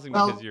 I'm pausing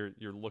Well, because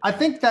you're looking. I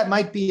think that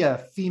might be a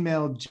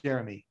female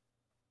Jeremy.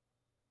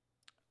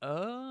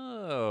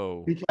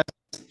 Oh.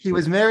 He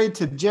was married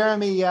to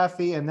Jeremy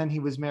Yaffe, and then he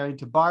was married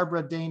to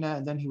Barbara Dana,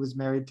 and then he was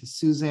married to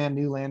Suzanne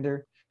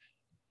Newlander.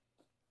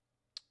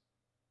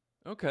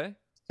 Okay.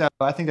 So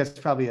I think that's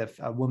probably a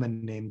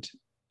woman named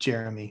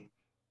Jeremy.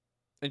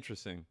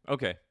 Interesting.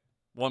 Okay.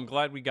 Well, I'm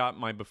glad we got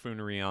my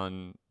buffoonery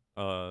on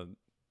audio.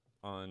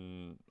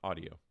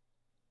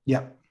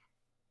 Yep.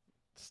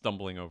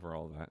 Stumbling over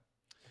all that.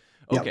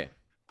 Yep. Okay.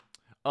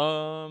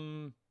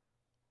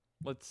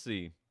 Let's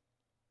see.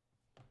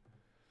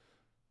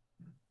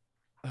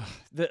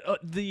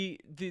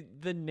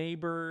 The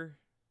neighbor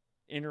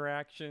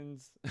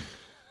interactions.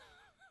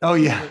 Oh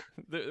yeah.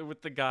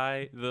 with the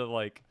guy,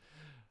 the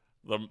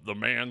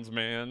man's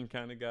man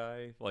kind of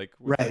guy, like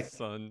with Right. his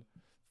son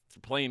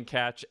playing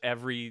catch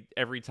every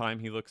time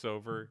he looks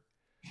over.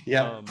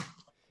 Yeah.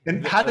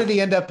 And how did he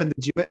end up in the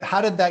Jew?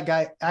 How did that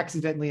guy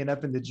accidentally end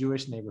up in the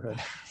Jewish neighborhood?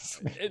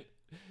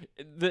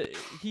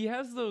 He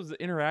has those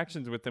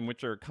interactions with them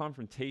which are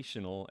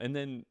confrontational, and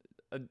then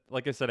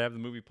like I said, I have the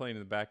movie playing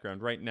in the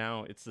background right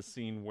now. It's the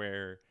scene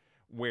where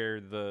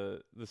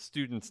the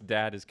student's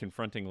dad is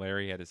confronting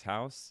Larry at his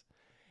house,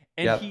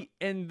 and Yep.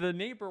 and the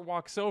neighbor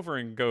walks over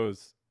and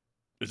goes,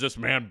 "Is this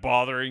man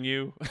bothering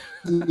you?"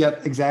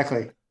 Yep,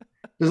 exactly.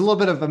 There's a little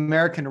bit of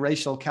American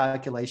racial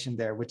calculation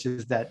there, which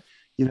is that,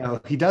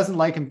 he doesn't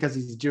like him because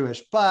he's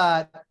Jewish,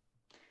 but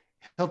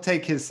he'll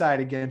take his side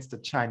against a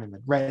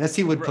Chinaman, right? As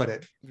he would put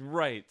it.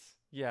 Right.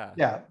 Yeah.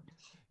 Yeah.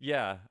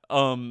 Yeah.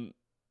 And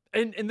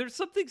there's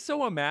something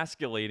so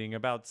emasculating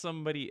about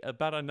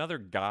another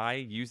guy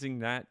using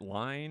that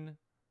line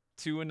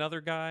to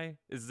another guy.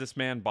 Is this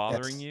man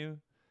bothering Yes. you?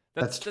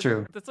 That's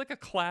true. That's like a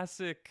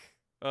classic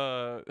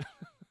a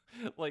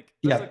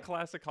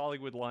classic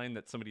Hollywood line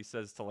that somebody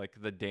says to like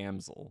the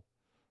damsel.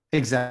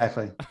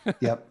 Exactly.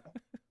 Yep.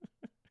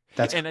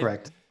 That's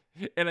correct.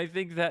 And I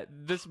think that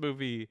this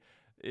movie,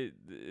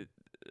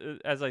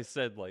 as I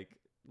said, like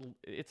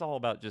it's all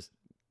about just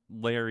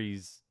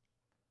Larry's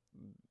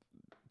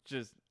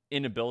just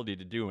inability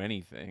to do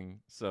anything.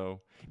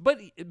 So,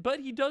 but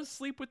he does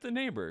sleep with the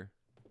neighbor.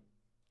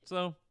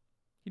 So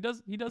he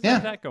does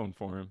have that going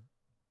for him.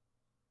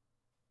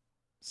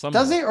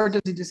 Somehow. Does he, or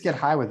does he just get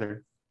high with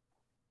her?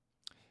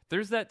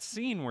 There's that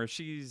scene where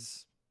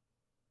she's...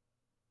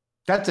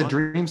 That's a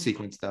dream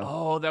sequence, though.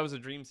 Oh, that was a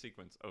dream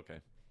sequence. Okay.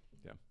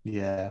 Yeah.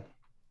 Yeah.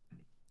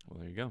 Well,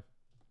 there you go.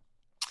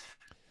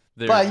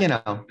 But,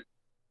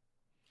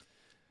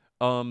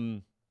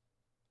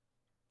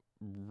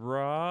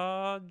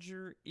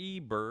 Roger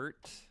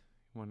Ebert.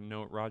 You want to know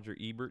what Roger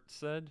Ebert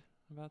said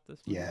about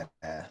this movie?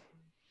 Yeah.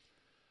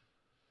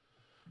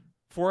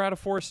 4 out of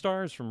 4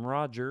 stars from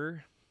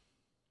Roger.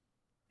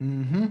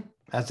 Mm-hmm.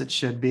 As it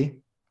should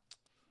be.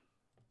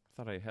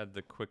 Thought I had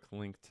the quick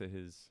link to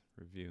his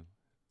review.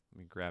 Let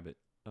me grab it.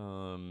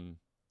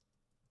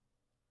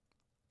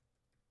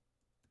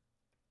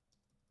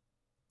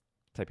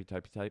 Typey.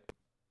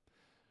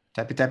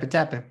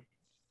 Tappy.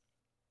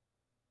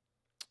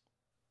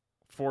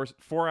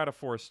 4 out of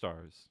 4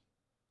 stars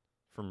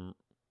from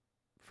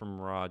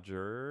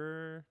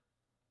Roger.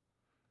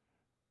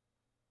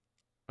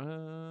 Let's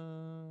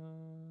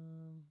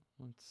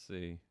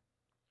see.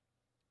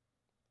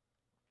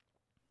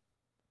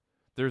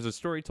 There's a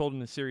story told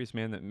in A Serious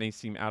Man that may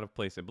seem out of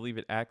place. I believe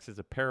it acts as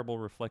a parable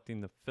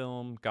reflecting the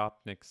film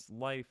Gopnik's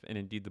life and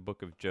indeed the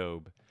Book of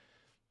Job.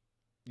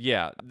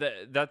 Yeah,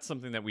 that's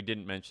something that we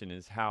didn't mention,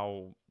 is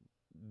how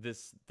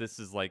this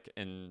is like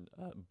an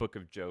Book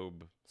of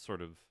Job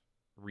sort of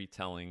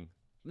retelling.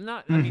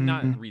 I mean,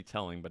 not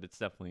retelling, but it's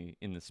definitely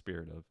in the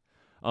spirit of.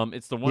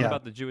 It's the one Yeah.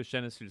 about the Jewish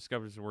dentist who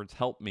discovers the words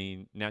 "help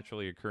me"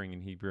 naturally occurring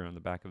in Hebrew on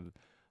the back of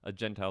a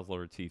Gentile's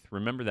lower teeth.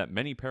 Remember that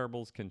many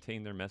parables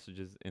contain their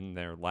messages in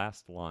their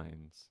last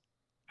lines.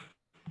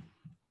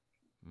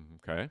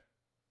 Okay.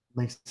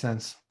 Makes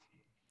sense.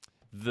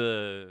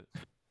 The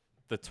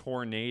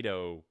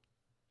tornado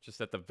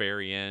just at the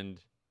very end,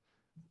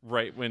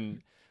 right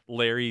when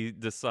Larry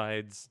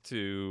decides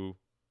to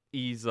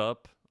ease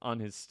up on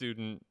his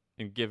student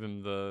and give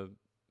him a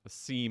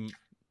C,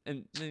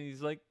 and then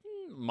he's like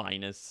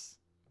minus.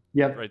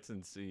 Yep. Writes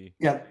in C.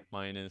 Yep.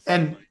 Minus.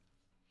 And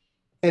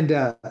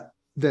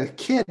the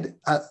kid,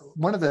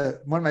 one of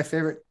my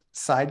favorite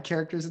side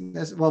characters in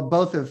this. Well,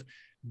 both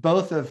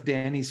of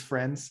Danny's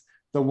friends,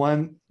 the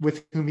one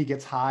with whom he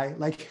gets high,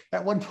 like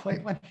at one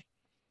point when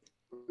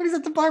he's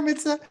at the bar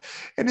mitzvah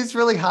and it's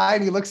really high,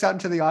 and he looks out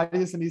into the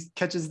audience and he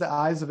catches the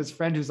eyes of his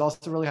friend who's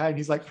also really high, and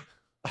he's like,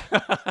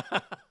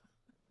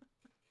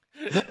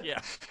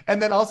 yeah.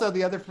 And then also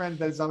the other friend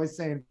that is always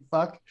saying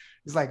fuck,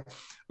 he's like,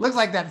 looks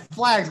like that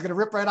flag's gonna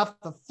rip right off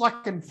the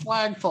fucking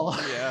flagpole.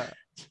 Yeah.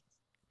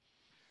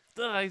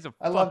 He's a fucker.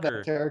 I love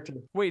that character.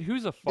 Wait,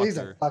 who's a fucker? He's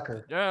a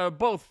fucker.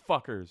 Both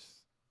fuckers.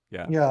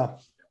 Yeah. Yeah.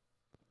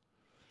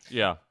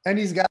 Yeah. And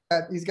he's got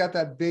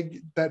that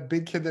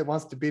big kid that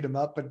wants to beat him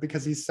up, but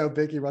because he's so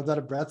big, he runs out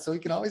of breath, so he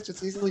can always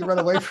just easily run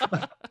away from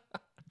him.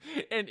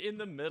 And in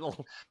the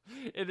middle,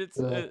 and it's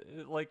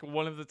like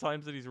one of the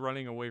times that he's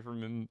running away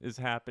from him is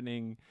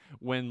happening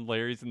when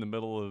Larry's in the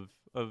middle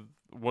of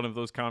one of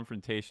those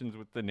confrontations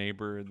with the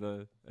neighbor and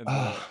the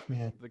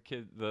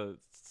kid, the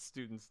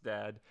student's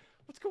dad.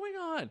 What's going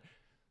on?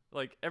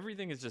 Like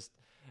everything is just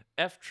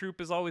F Troop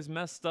is always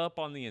messed up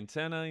on the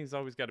antenna. He's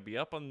always got to be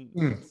up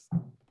on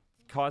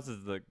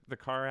causes the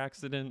car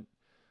accident.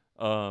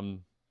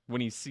 When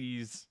he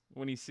sees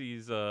what's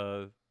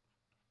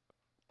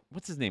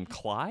his name?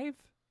 Clive?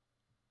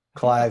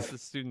 Clive. That's the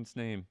student's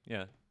name.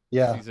 Yeah.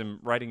 Yeah. Sees him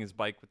riding his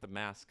bike with the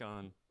mask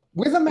on.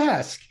 With a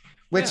mask,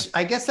 which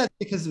I guess that's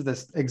because of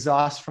this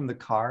exhaust from the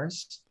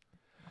cars.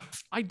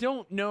 I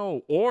don't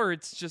know. Or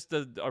it's just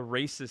a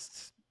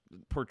racist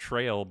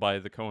portrayal by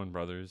the Coen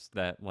brothers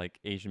that like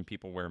Asian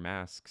people wear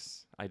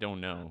masks. I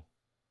don't know.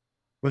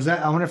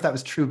 I wonder if that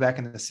was true back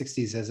in the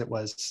 60s as it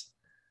was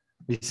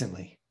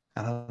recently.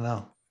 I don't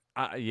know.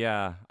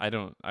 Yeah, I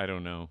don't know. I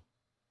don't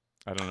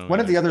know.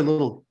 One of the other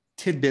little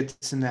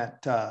tidbits in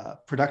that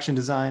production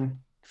design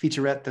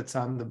featurette that's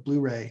on the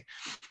Blu-ray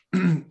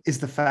is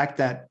the fact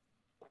that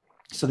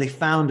so they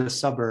found a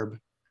suburb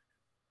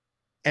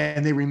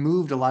and they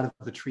removed a lot of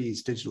the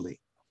trees digitally.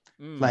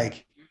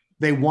 Like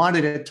they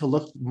wanted it to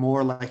look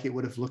more like it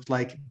would have looked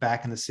like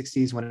back in the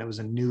 60s when it was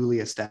a newly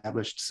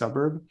established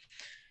suburb.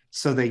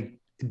 So they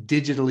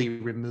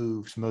digitally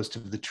removed most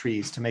of the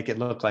trees to make it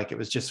look like it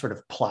was just sort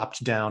of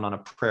plopped down on a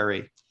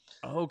prairie.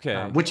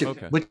 Okay. Which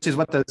is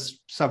what those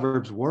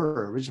suburbs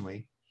were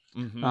originally.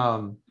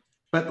 Mm-hmm.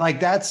 But like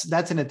that's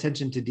an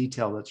attention to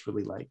detail that's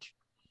really like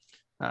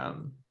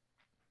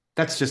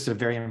that's just a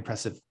very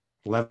impressive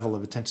level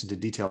of attention to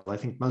detail. I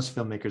think most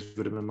filmmakers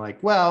would have been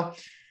like, well,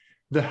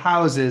 the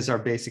houses are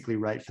basically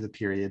right for the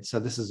period, so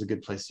this is a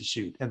good place to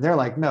shoot. And they're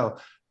like, no,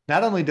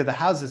 not only do the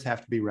houses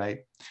have to be right,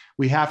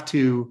 we have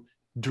to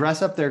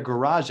dress up their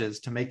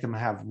garages to make them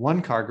have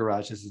 1-car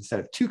garages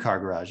instead of 2-car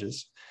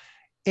garages.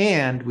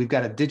 And we've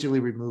got to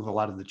digitally remove a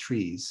lot of the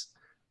trees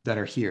that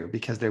are here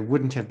because there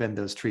wouldn't have been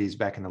those trees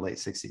back in the late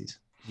 60s.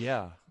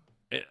 Yeah.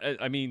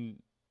 I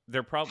mean,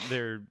 they're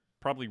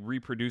probably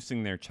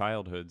reproducing their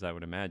childhoods, I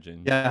would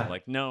imagine. Yeah.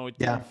 Like, no, it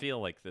didn't feel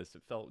like this.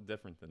 It felt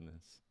different than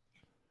this.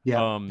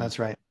 Yeah, that's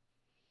right.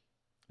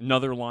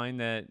 Another line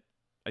that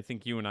I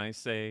think you and I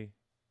say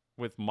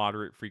with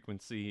moderate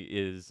frequency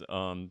is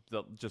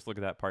just look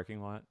at that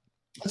parking lot.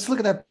 Let's look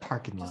at that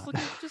parking lot.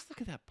 Just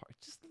look at that part.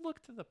 Just look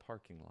to the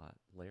parking lot,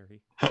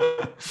 Larry.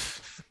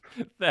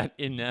 That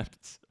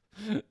inept,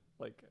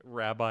 like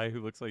rabbi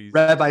who looks like he's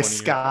Rabbi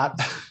Scott.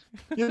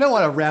 You don't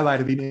want a rabbi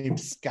to be named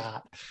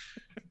Scott.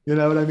 You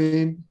know what I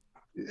mean?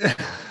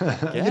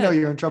 You know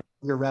you're in trouble.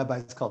 Your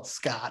rabbi's called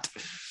Scott.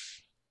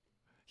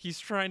 He's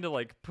trying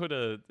to put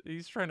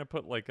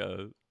like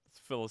a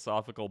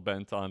philosophical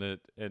bent on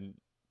it, and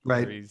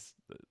right.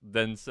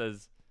 Then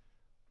says,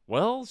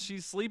 well,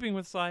 she's sleeping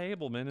with Cy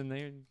Abelman, and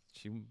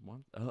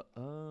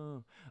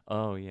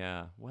oh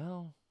yeah,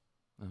 well,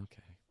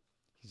 okay.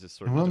 He's just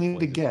sort of. We'll need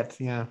to get,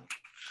 yeah.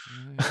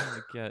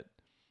 Get.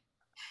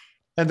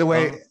 And the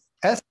way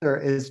Esther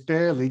is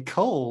barely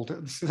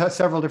cold.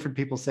 Several different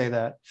people say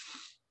that.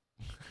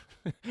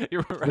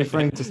 You're right.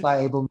 Referring to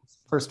Cy Abelman's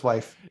first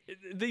wife.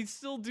 They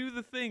still do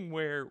the thing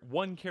where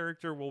one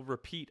character will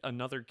repeat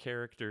another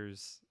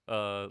character's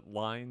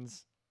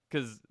lines,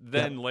 because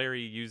then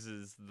Larry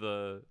uses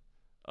the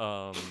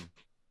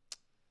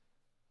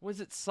was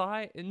it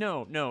Cy?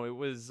 No, it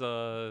was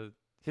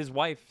his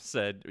wife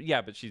said,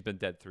 yeah, but she's been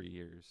dead 3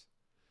 years.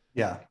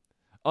 Yeah.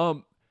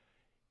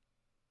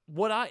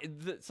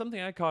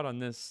 Something I caught on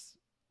this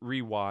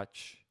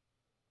rewatch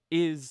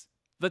is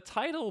the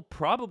title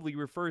probably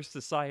refers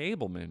to Cy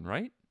Abelman,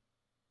 right?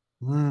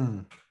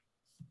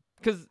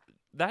 Because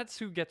that's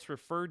who gets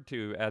referred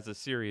to as a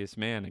serious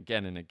man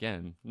again and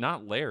again,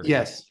 not Larry.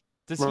 Yes.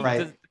 Does he?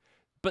 Right.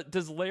 But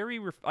does Larry?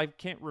 I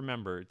can't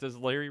remember. Does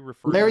Larry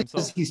refer to Larry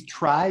himself? says he's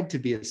tried to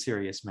be a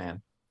serious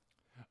man.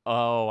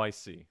 Oh, I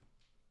see.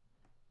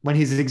 When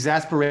he's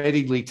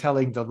exasperatingly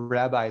telling the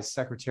rabbi's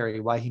secretary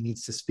why he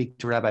needs to speak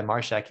to Rabbi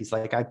Marshak, he's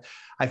like,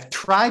 I've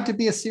tried to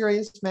be a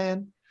serious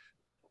man.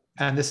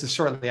 And this is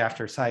shortly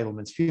after Cy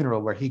Abelman's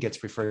funeral, where he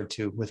gets referred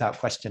to without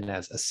question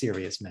as a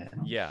serious man.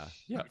 Yeah.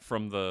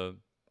 From the,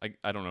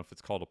 I don't know if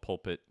it's called a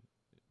pulpit,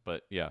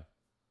 but yeah.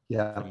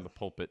 From the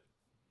pulpit.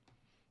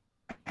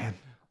 Man.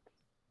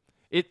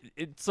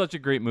 It's such a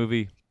great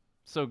movie.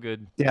 So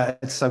good. Yeah,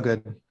 it's so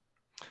good.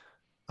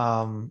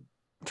 Trying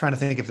to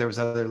think if there was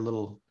other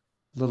little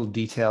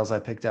details I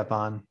picked up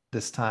on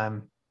this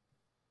time.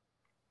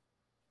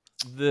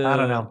 I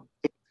don't know.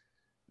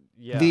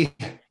 Yeah.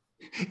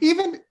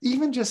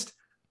 Even just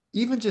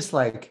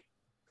like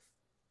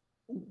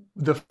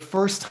the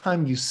first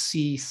time you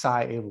see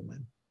Cy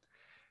Abelman,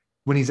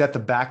 when he's at the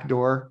back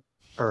door,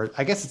 or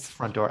I guess it's the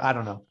front door, I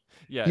don't know.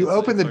 Yeah. You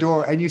open the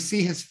door and you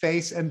see his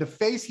face, and the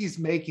face he's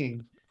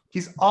making,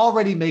 he's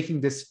already making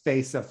this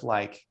face of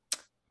like,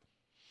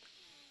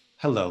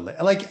 hello,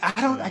 like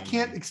I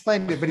can't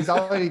explain it, but he's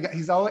already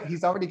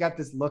got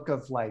this look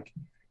of like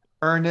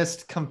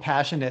earnest,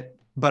 compassionate,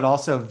 but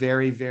also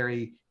very,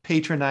 very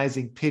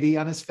patronizing pity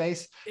on his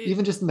face.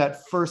 Even just in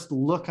that first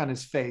look on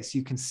his face,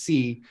 you can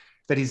see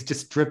that he's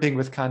just dripping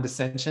with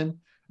condescension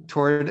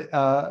toward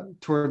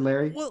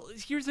Larry. Well,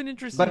 here's an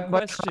interesting question.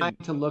 But trying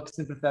to look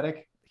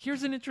sympathetic.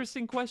 Here's an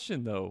interesting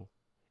question, though.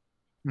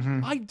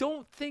 Mm-hmm. I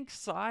don't think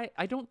Cy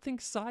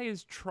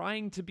is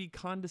trying to be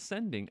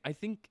condescending. I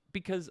think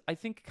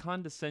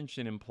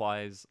condescension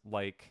implies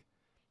like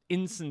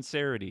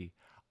insincerity.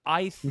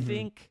 I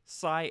think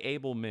Cy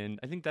Abelman,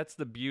 I think that's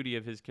the beauty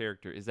of his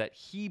character, is that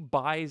he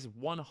buys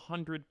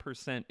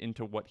 100%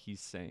 into what he's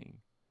saying.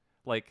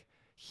 Like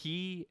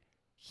he's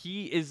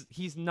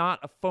not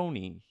a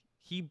phony.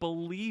 He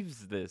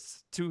believes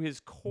this to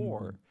his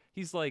core.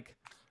 He's like,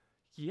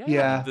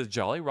 yeah, the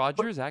Jolly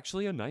Roger is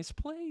actually a nice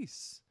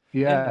place.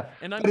 Yeah,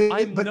 and I'm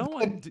go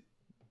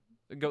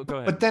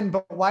ahead.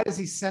 But why does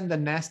he send the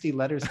nasty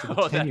letters to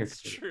the tenure?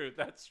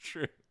 That's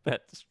true.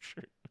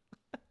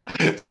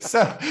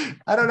 So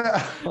I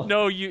don't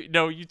know.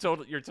 You're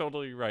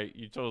totally right.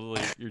 You're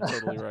totally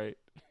right.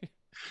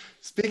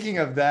 Speaking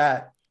of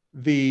that,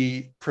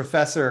 the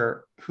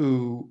professor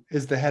who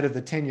is the head of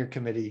the tenure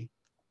committee,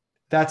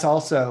 that's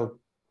also,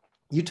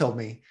 you told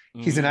me,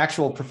 he's an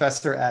actual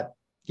professor at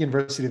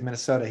University of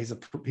Minnesota. He's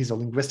a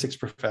linguistics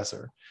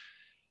professor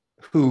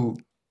who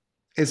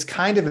is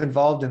kind of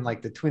involved in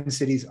like the Twin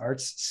Cities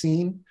arts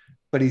scene,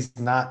 but he's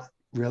not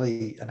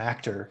really an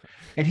actor.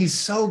 And he's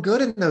so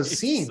good in those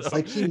scenes.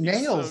 He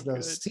nails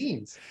those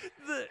scenes.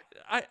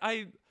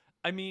 I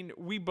mean,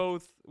 we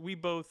both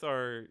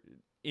are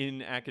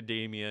in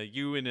academia,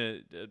 you in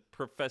a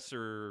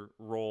professor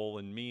role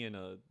and me in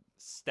a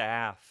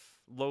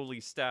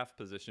lowly staff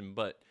position,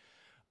 but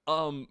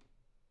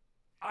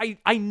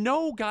I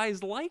know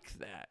guys like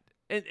that.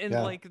 And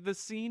like the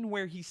scene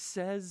where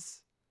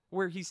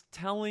he's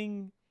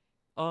telling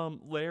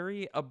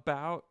Larry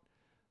about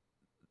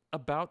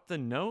the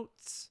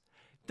notes,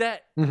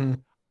 that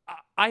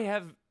I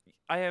have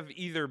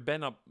either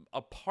been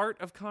a part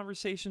of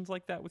conversations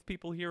like that with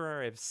people here,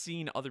 or I've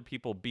seen other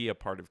people be a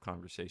part of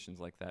conversations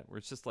like that, where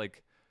it's just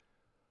like,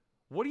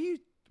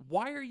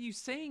 why are you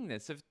saying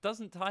this? If it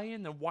doesn't tie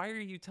in, then why are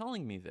you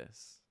telling me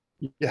this?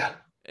 Yeah.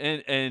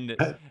 And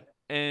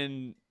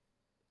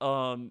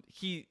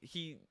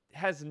he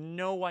has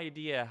no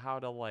idea how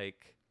to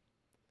like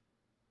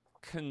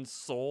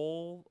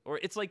console, or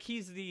it's like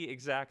he's the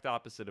exact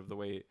opposite of the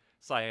way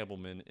Cy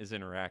Abelman is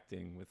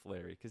interacting with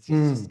Larry, because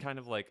he's just kind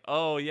of like,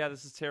 oh yeah,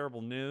 this is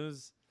terrible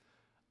news,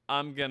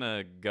 I'm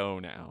gonna go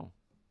now,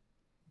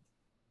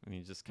 and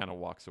he just kind of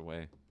walks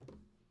away.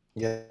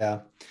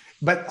 Yeah,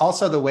 but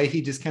also the way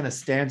he just kind of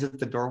stands at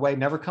the doorway,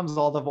 never comes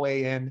all the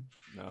way in.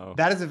 No,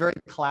 that is a very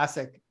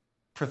classic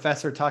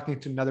professor talking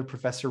to another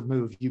professor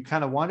move. You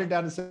kind of wander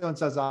down to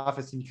so-and-so's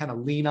office and you kind of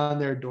lean on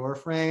their door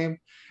frame,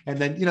 and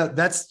then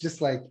that's just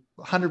like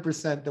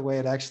 100% the way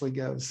it actually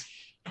goes.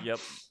 Yep.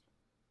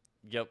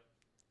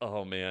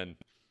 Oh man.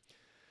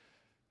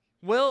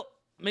 Well,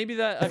 maybe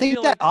that. I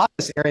think that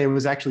office area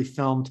was actually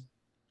filmed.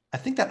 I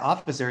think that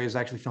office area was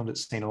actually filmed at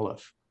St.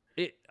 Olaf.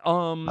 It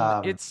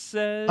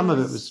says some of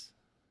it was.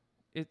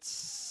 It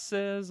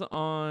says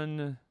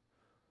on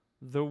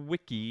the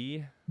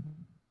wiki.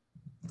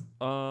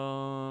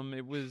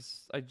 It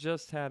was. I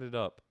just had it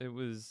up. It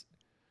was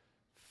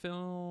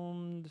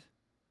filmed.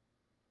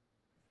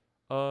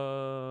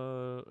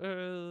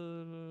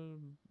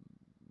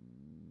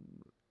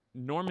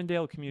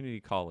 Normandale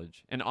Community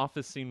College. An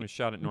office scene was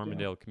shot at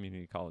Normandale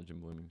Community College in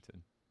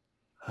Bloomington.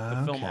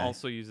 The film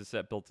also uses a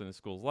set built in the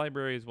school's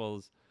library, as well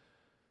as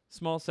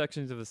small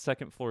sections of the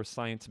second floor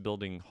science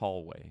building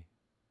hallway.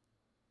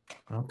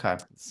 Okay.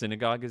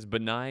 Synagogue is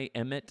B'nai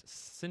Emet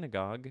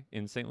Synagogue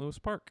in St. Louis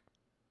Park.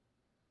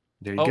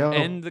 There you go.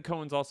 And the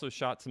Coens also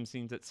shot some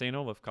scenes at St.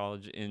 Olaf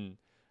College in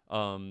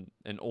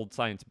an old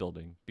science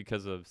building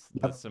because of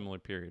the similar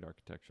period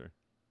architecture.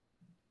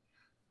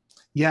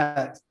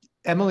 Yeah,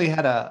 Emily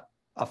had a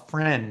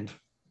friend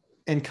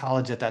in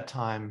college at that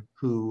time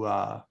who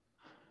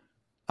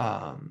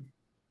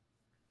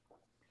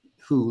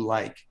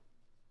like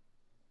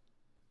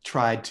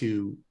tried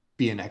to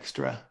be an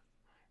extra.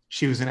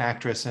 She was an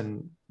actress,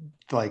 and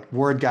like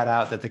word got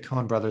out that the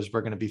Coen brothers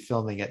were going to be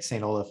filming at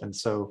St. Olaf, and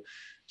so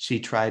she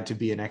tried to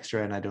be an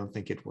extra, and I don't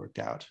think it worked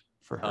out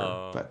for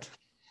her. But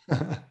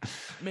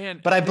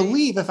man, but I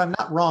believe, if I'm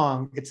not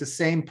wrong, it's the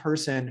same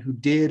person who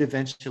did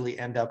eventually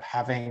end up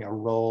having a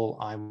role,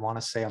 I want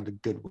to say, on The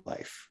Good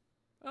Wife.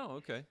 Oh,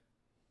 okay.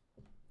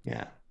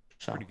 Yeah,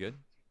 so pretty good.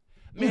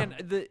 Man,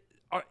 they're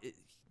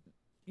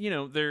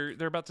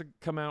about to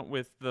come out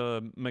with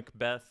the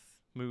Macbeth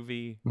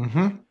movie,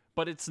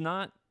 but it's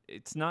not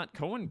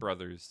Coen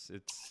brothers.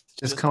 It's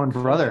just Coen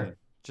brother.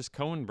 Just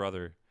Coen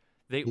brother.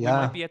 We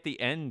might be at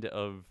the end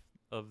of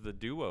the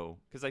duo,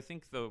 because I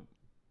think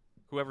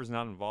whoever's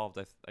not involved,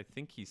 I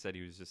think he said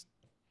he was just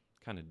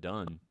kind of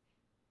done.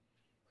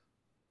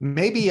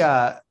 Maybe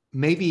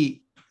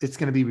it's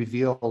going to be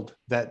revealed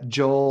that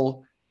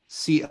Joel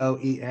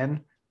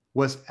Coen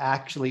was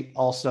actually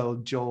also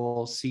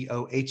Joel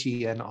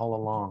Cohen all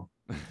along.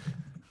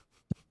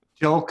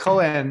 Joel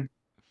Cohen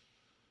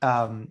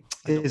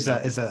he's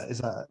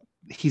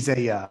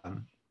a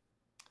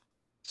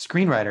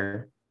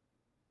screenwriter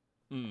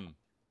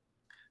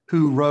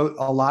who wrote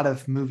a lot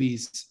of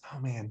movies. Oh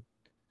man.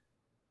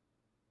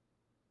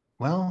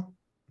 Well,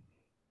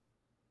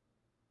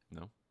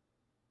 no.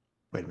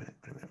 Wait a minute.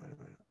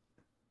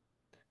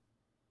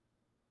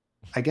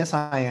 I guess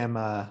I am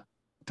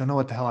don't know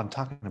what the hell I'm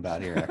talking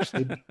about here,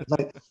 actually.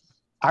 Like,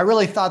 I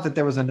really thought that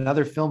there was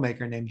another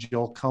filmmaker named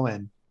Joel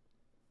Cohen.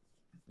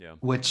 Yeah.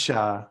 Which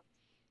Joel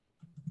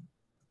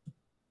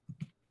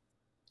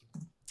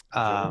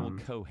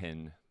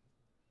Cohen.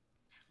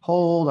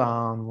 Hold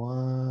on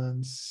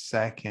one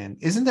second.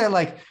 Isn't there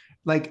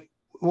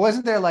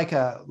wasn't there like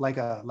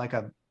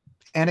a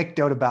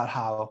anecdote about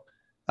how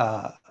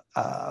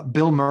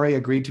Bill Murray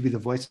agreed to be the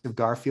voice of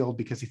Garfield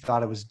because he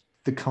thought it was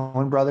the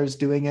Coen brothers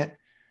doing it,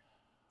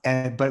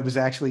 but it was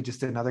actually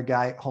just another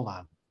guy. Hold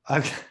on.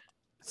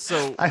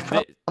 So I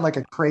felt like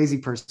a crazy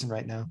person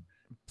right now.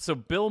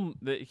 So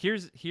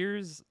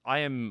here's I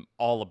am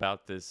all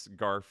about this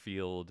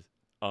Garfield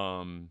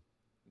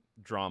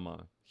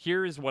drama.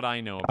 Here's what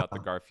I know about the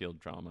Garfield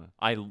drama.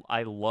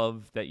 I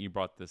love that you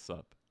brought this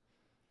up.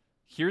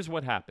 Here's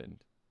what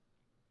happened.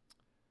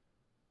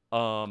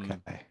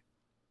 Okay.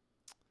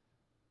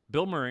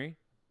 Bill Murray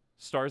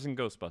stars in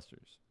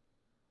Ghostbusters.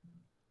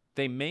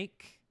 They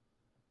make,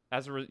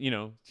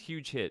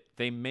 huge hit.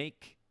 They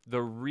make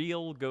the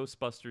Real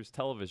Ghostbusters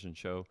television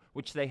show,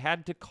 which they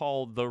had to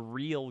call The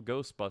Real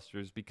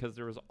Ghostbusters because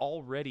there was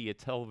already a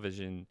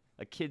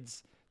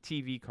kids'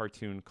 TV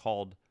cartoon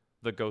called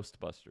The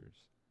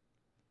Ghostbusters.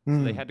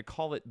 So they had to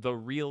call it The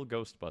Real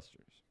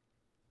Ghostbusters.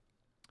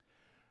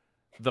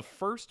 The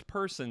first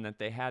person that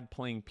they had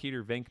playing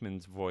Peter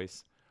Venkman's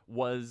voice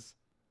was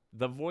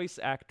the voice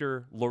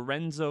actor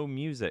Lorenzo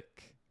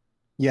Music.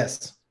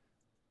 Yes.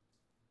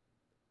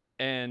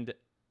 And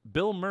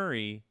Bill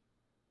Murray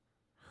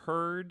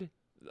heard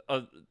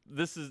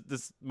this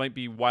might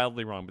be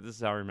wildly wrong, but this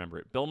is how I remember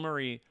it. Bill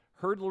Murray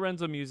heard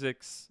Lorenzo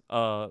Music's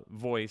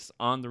voice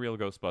on The Real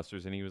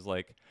Ghostbusters, and he was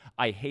like,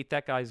 I hate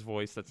that guy's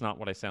voice. That's not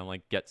what I sound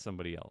like. Get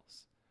somebody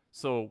else.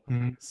 So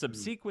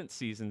subsequent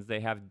seasons, they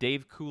have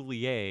Dave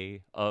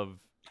Coulier of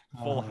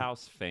Full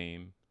House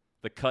fame,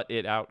 the Cut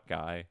It Out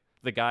guy,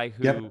 the guy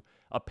who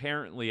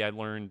apparently I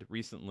learned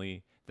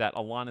recently that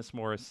Alanis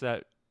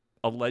Morissette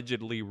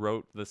allegedly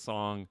wrote the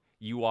song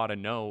You Ought to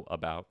Know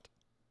About.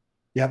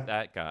 Yep.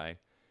 That guy.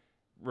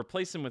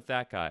 Replace him with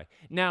that guy.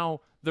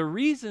 Now, the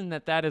reason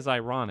that is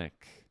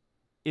ironic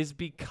is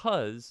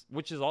because,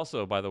 which is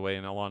also, by the way,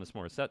 an Alanis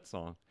Morissette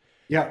song.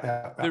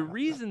 The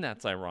reason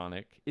that's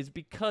ironic is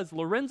because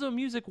Lorenzo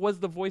Music was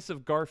the voice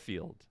of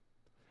Garfield.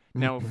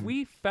 Now, if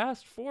we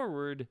fast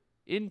forward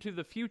into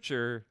the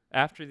future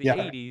after the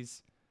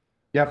 80s,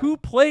 who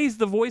plays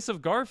the voice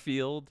of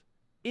Garfield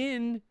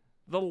in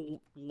the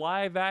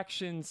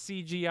live-action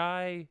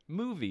CGI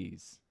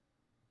movies?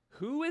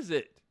 Who is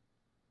it?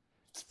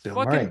 It's Bill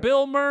fucking Murray.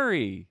 Bill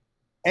Murray.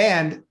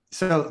 And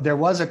so there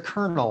was a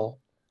kernel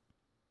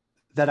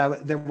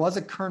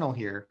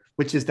here,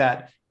 which is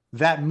that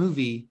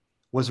movie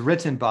was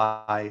written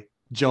by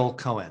Joel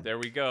Cohen. There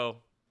we go.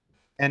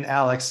 And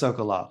Alex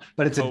Sokolov,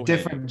 but it's a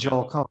different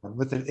Joel Cohen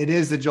it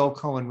is the Joel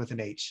Cohen with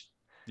an H.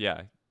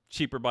 Yeah.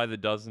 Cheaper by the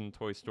dozen,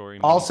 Toy Story.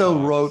 Also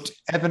wrote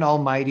Evan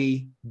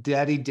Almighty,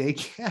 Daddy Day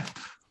Camp.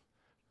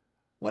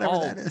 Whatever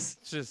that is.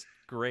 Just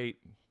great.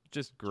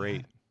 Just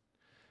great.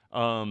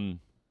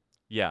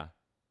 Yeah.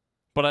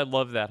 But I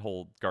love that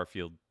whole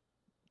Garfield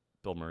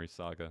Bill Murray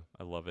saga.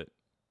 I love it.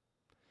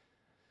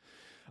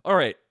 All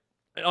right.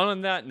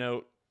 On that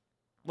note,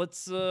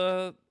 let's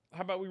how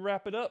about we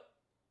wrap it up?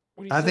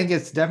 I think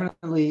it's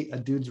definitely a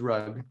dude's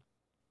rug.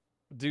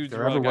 Dude's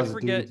there rug. Ever was I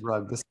forget. A dude's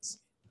rug.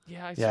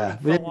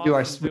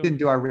 We didn't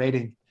do our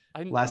rating.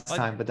 last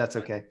time, but that's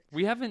okay.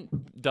 We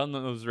haven't done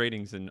those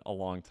ratings in a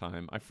long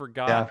time. I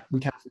forgot. Yeah, we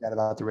kind of forgot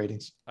about the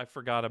ratings. I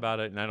forgot about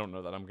it, and I don't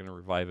know that I'm going to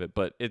revive it,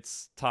 but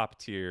it's top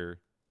tier.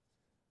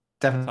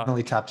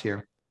 Definitely top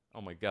tier.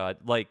 Oh my God.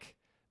 Like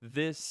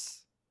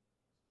this,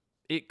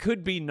 it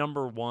could be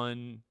number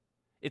one.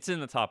 It's in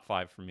the top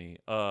 5 for me.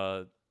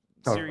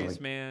 Serious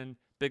Man,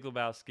 Big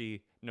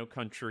Lebowski, No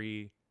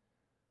Country.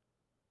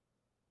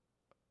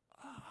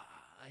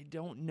 I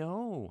don't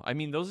know. I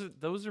mean,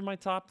 those are my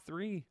top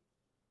 3.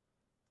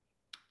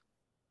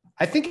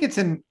 I think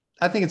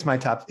it's my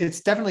top.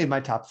 It's definitely my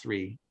top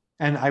 3.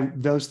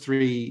 And those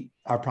 3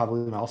 are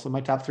probably also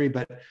my top 3,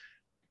 but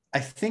I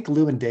think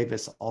Llewyn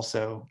Davis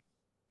also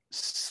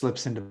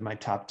slips into my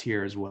top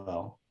tier as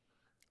well.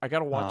 I got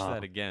to watch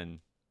that again.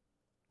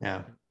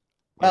 Yeah.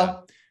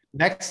 Well,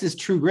 next is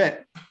True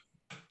Grit.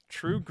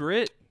 True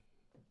Grit.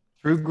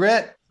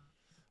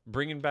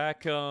 Bringing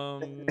back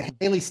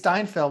Haley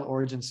Steinfeld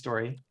origin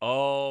story.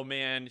 Oh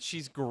man,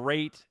 she's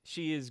great.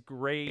 She is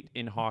great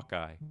in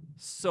Hawkeye.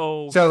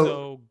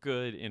 So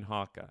good in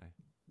Hawkeye.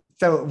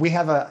 So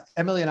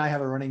Emily and I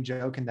have a running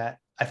joke in that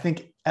I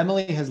think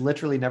Emily has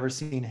literally never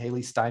seen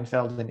Haley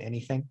Steinfeld in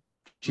anything.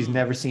 She's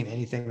never seen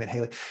anything that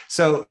Haley.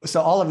 So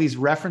all of these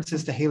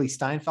references to Haley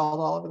Steinfeld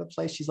all over the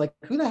place. She's like,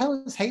 who the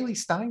hell is Haley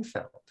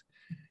Steinfeld?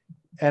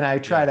 And I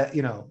try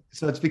to,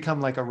 so it's become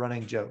like a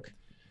running joke.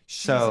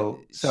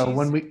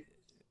 When we.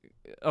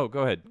 Oh,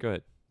 go ahead.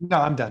 No,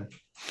 I'm done.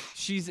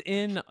 She's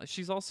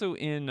also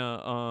in,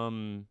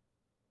 I'm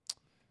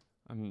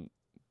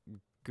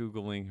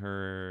Googling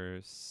her.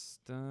 It's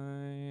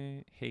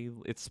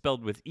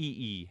spelled with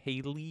E-E.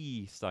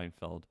 Haley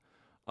Steinfeld.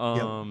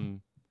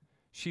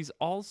 She's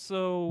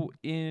also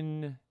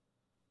in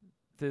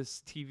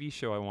this TV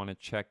show I want to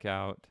check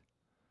out.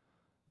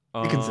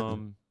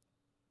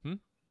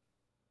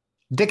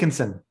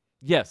 Dickinson.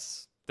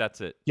 Yes, that's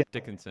it. Yeah.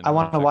 Dickinson. I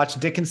want to watch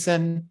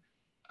Dickinson.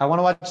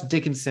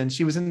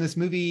 She was in this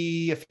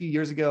movie a few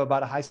years ago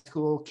about a high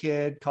school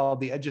kid called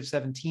The Edge of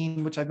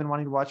 17, which I've been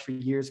wanting to watch for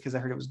years because I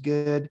heard it was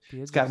good.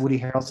 It's got Woody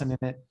Harrelson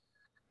in it.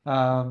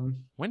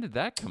 When did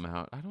that come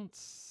out? I don't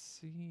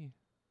see.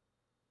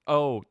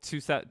 Oh,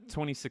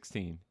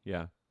 2016.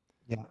 Yeah.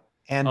 Yeah.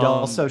 And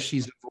also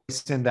she's a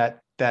voice in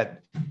that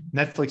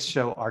Netflix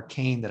show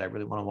Arcane that I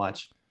really want to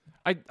watch.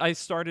 I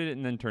started it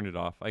and then turned it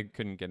off. I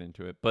couldn't get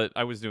into it, but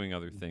I was doing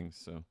other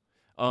things. So,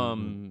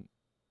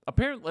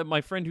 apparently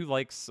my friend who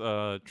likes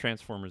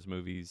Transformers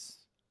movies,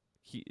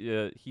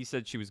 he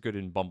said she was good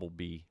in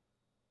Bumblebee.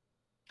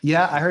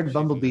 Yeah, I heard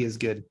Bumblebee is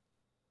good.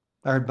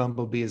 I heard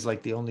Bumblebee is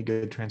like the only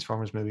good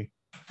Transformers movie.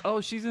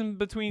 Oh, she's in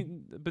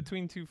Between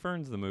Two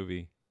Ferns, the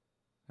movie.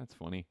 That's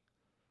funny.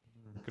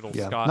 Good old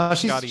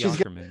Scotty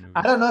Aukerman movie.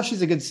 I don't know if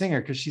she's a good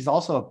singer because she's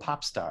also a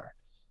pop star.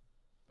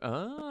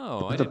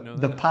 Oh, I didn't know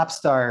that. The pop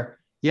star,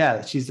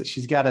 yeah,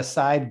 she's got a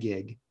side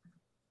gig,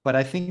 but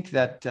I think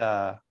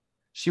that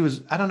she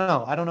was. I don't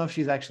know if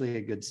she's actually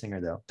a good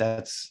singer though.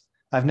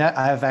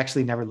 I've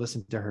actually never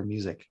listened to her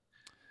music.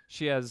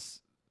 She has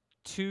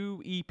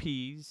 2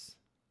 EPs.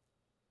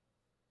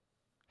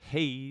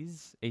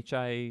 Haze,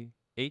 H-A-I-Z,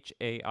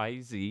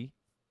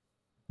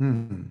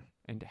 and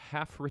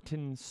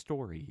Half-Written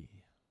Story.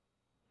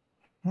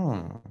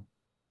 Wow.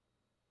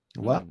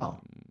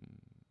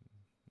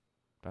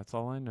 That's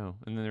all I know.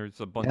 And then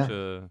there's a bunch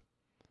of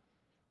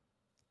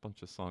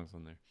songs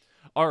on there.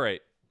 All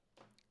right.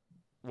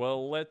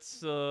 Well,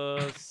 let's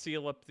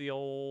seal up the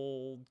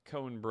old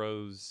Coen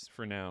Bros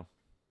for now.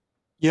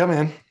 Yeah,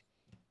 man.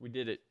 We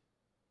did it.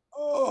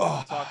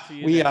 Oh, talk to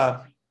you.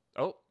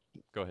 Oh,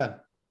 go ahead.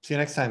 See you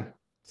next time.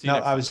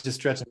 I was just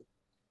stretching.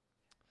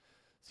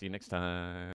 See you next time.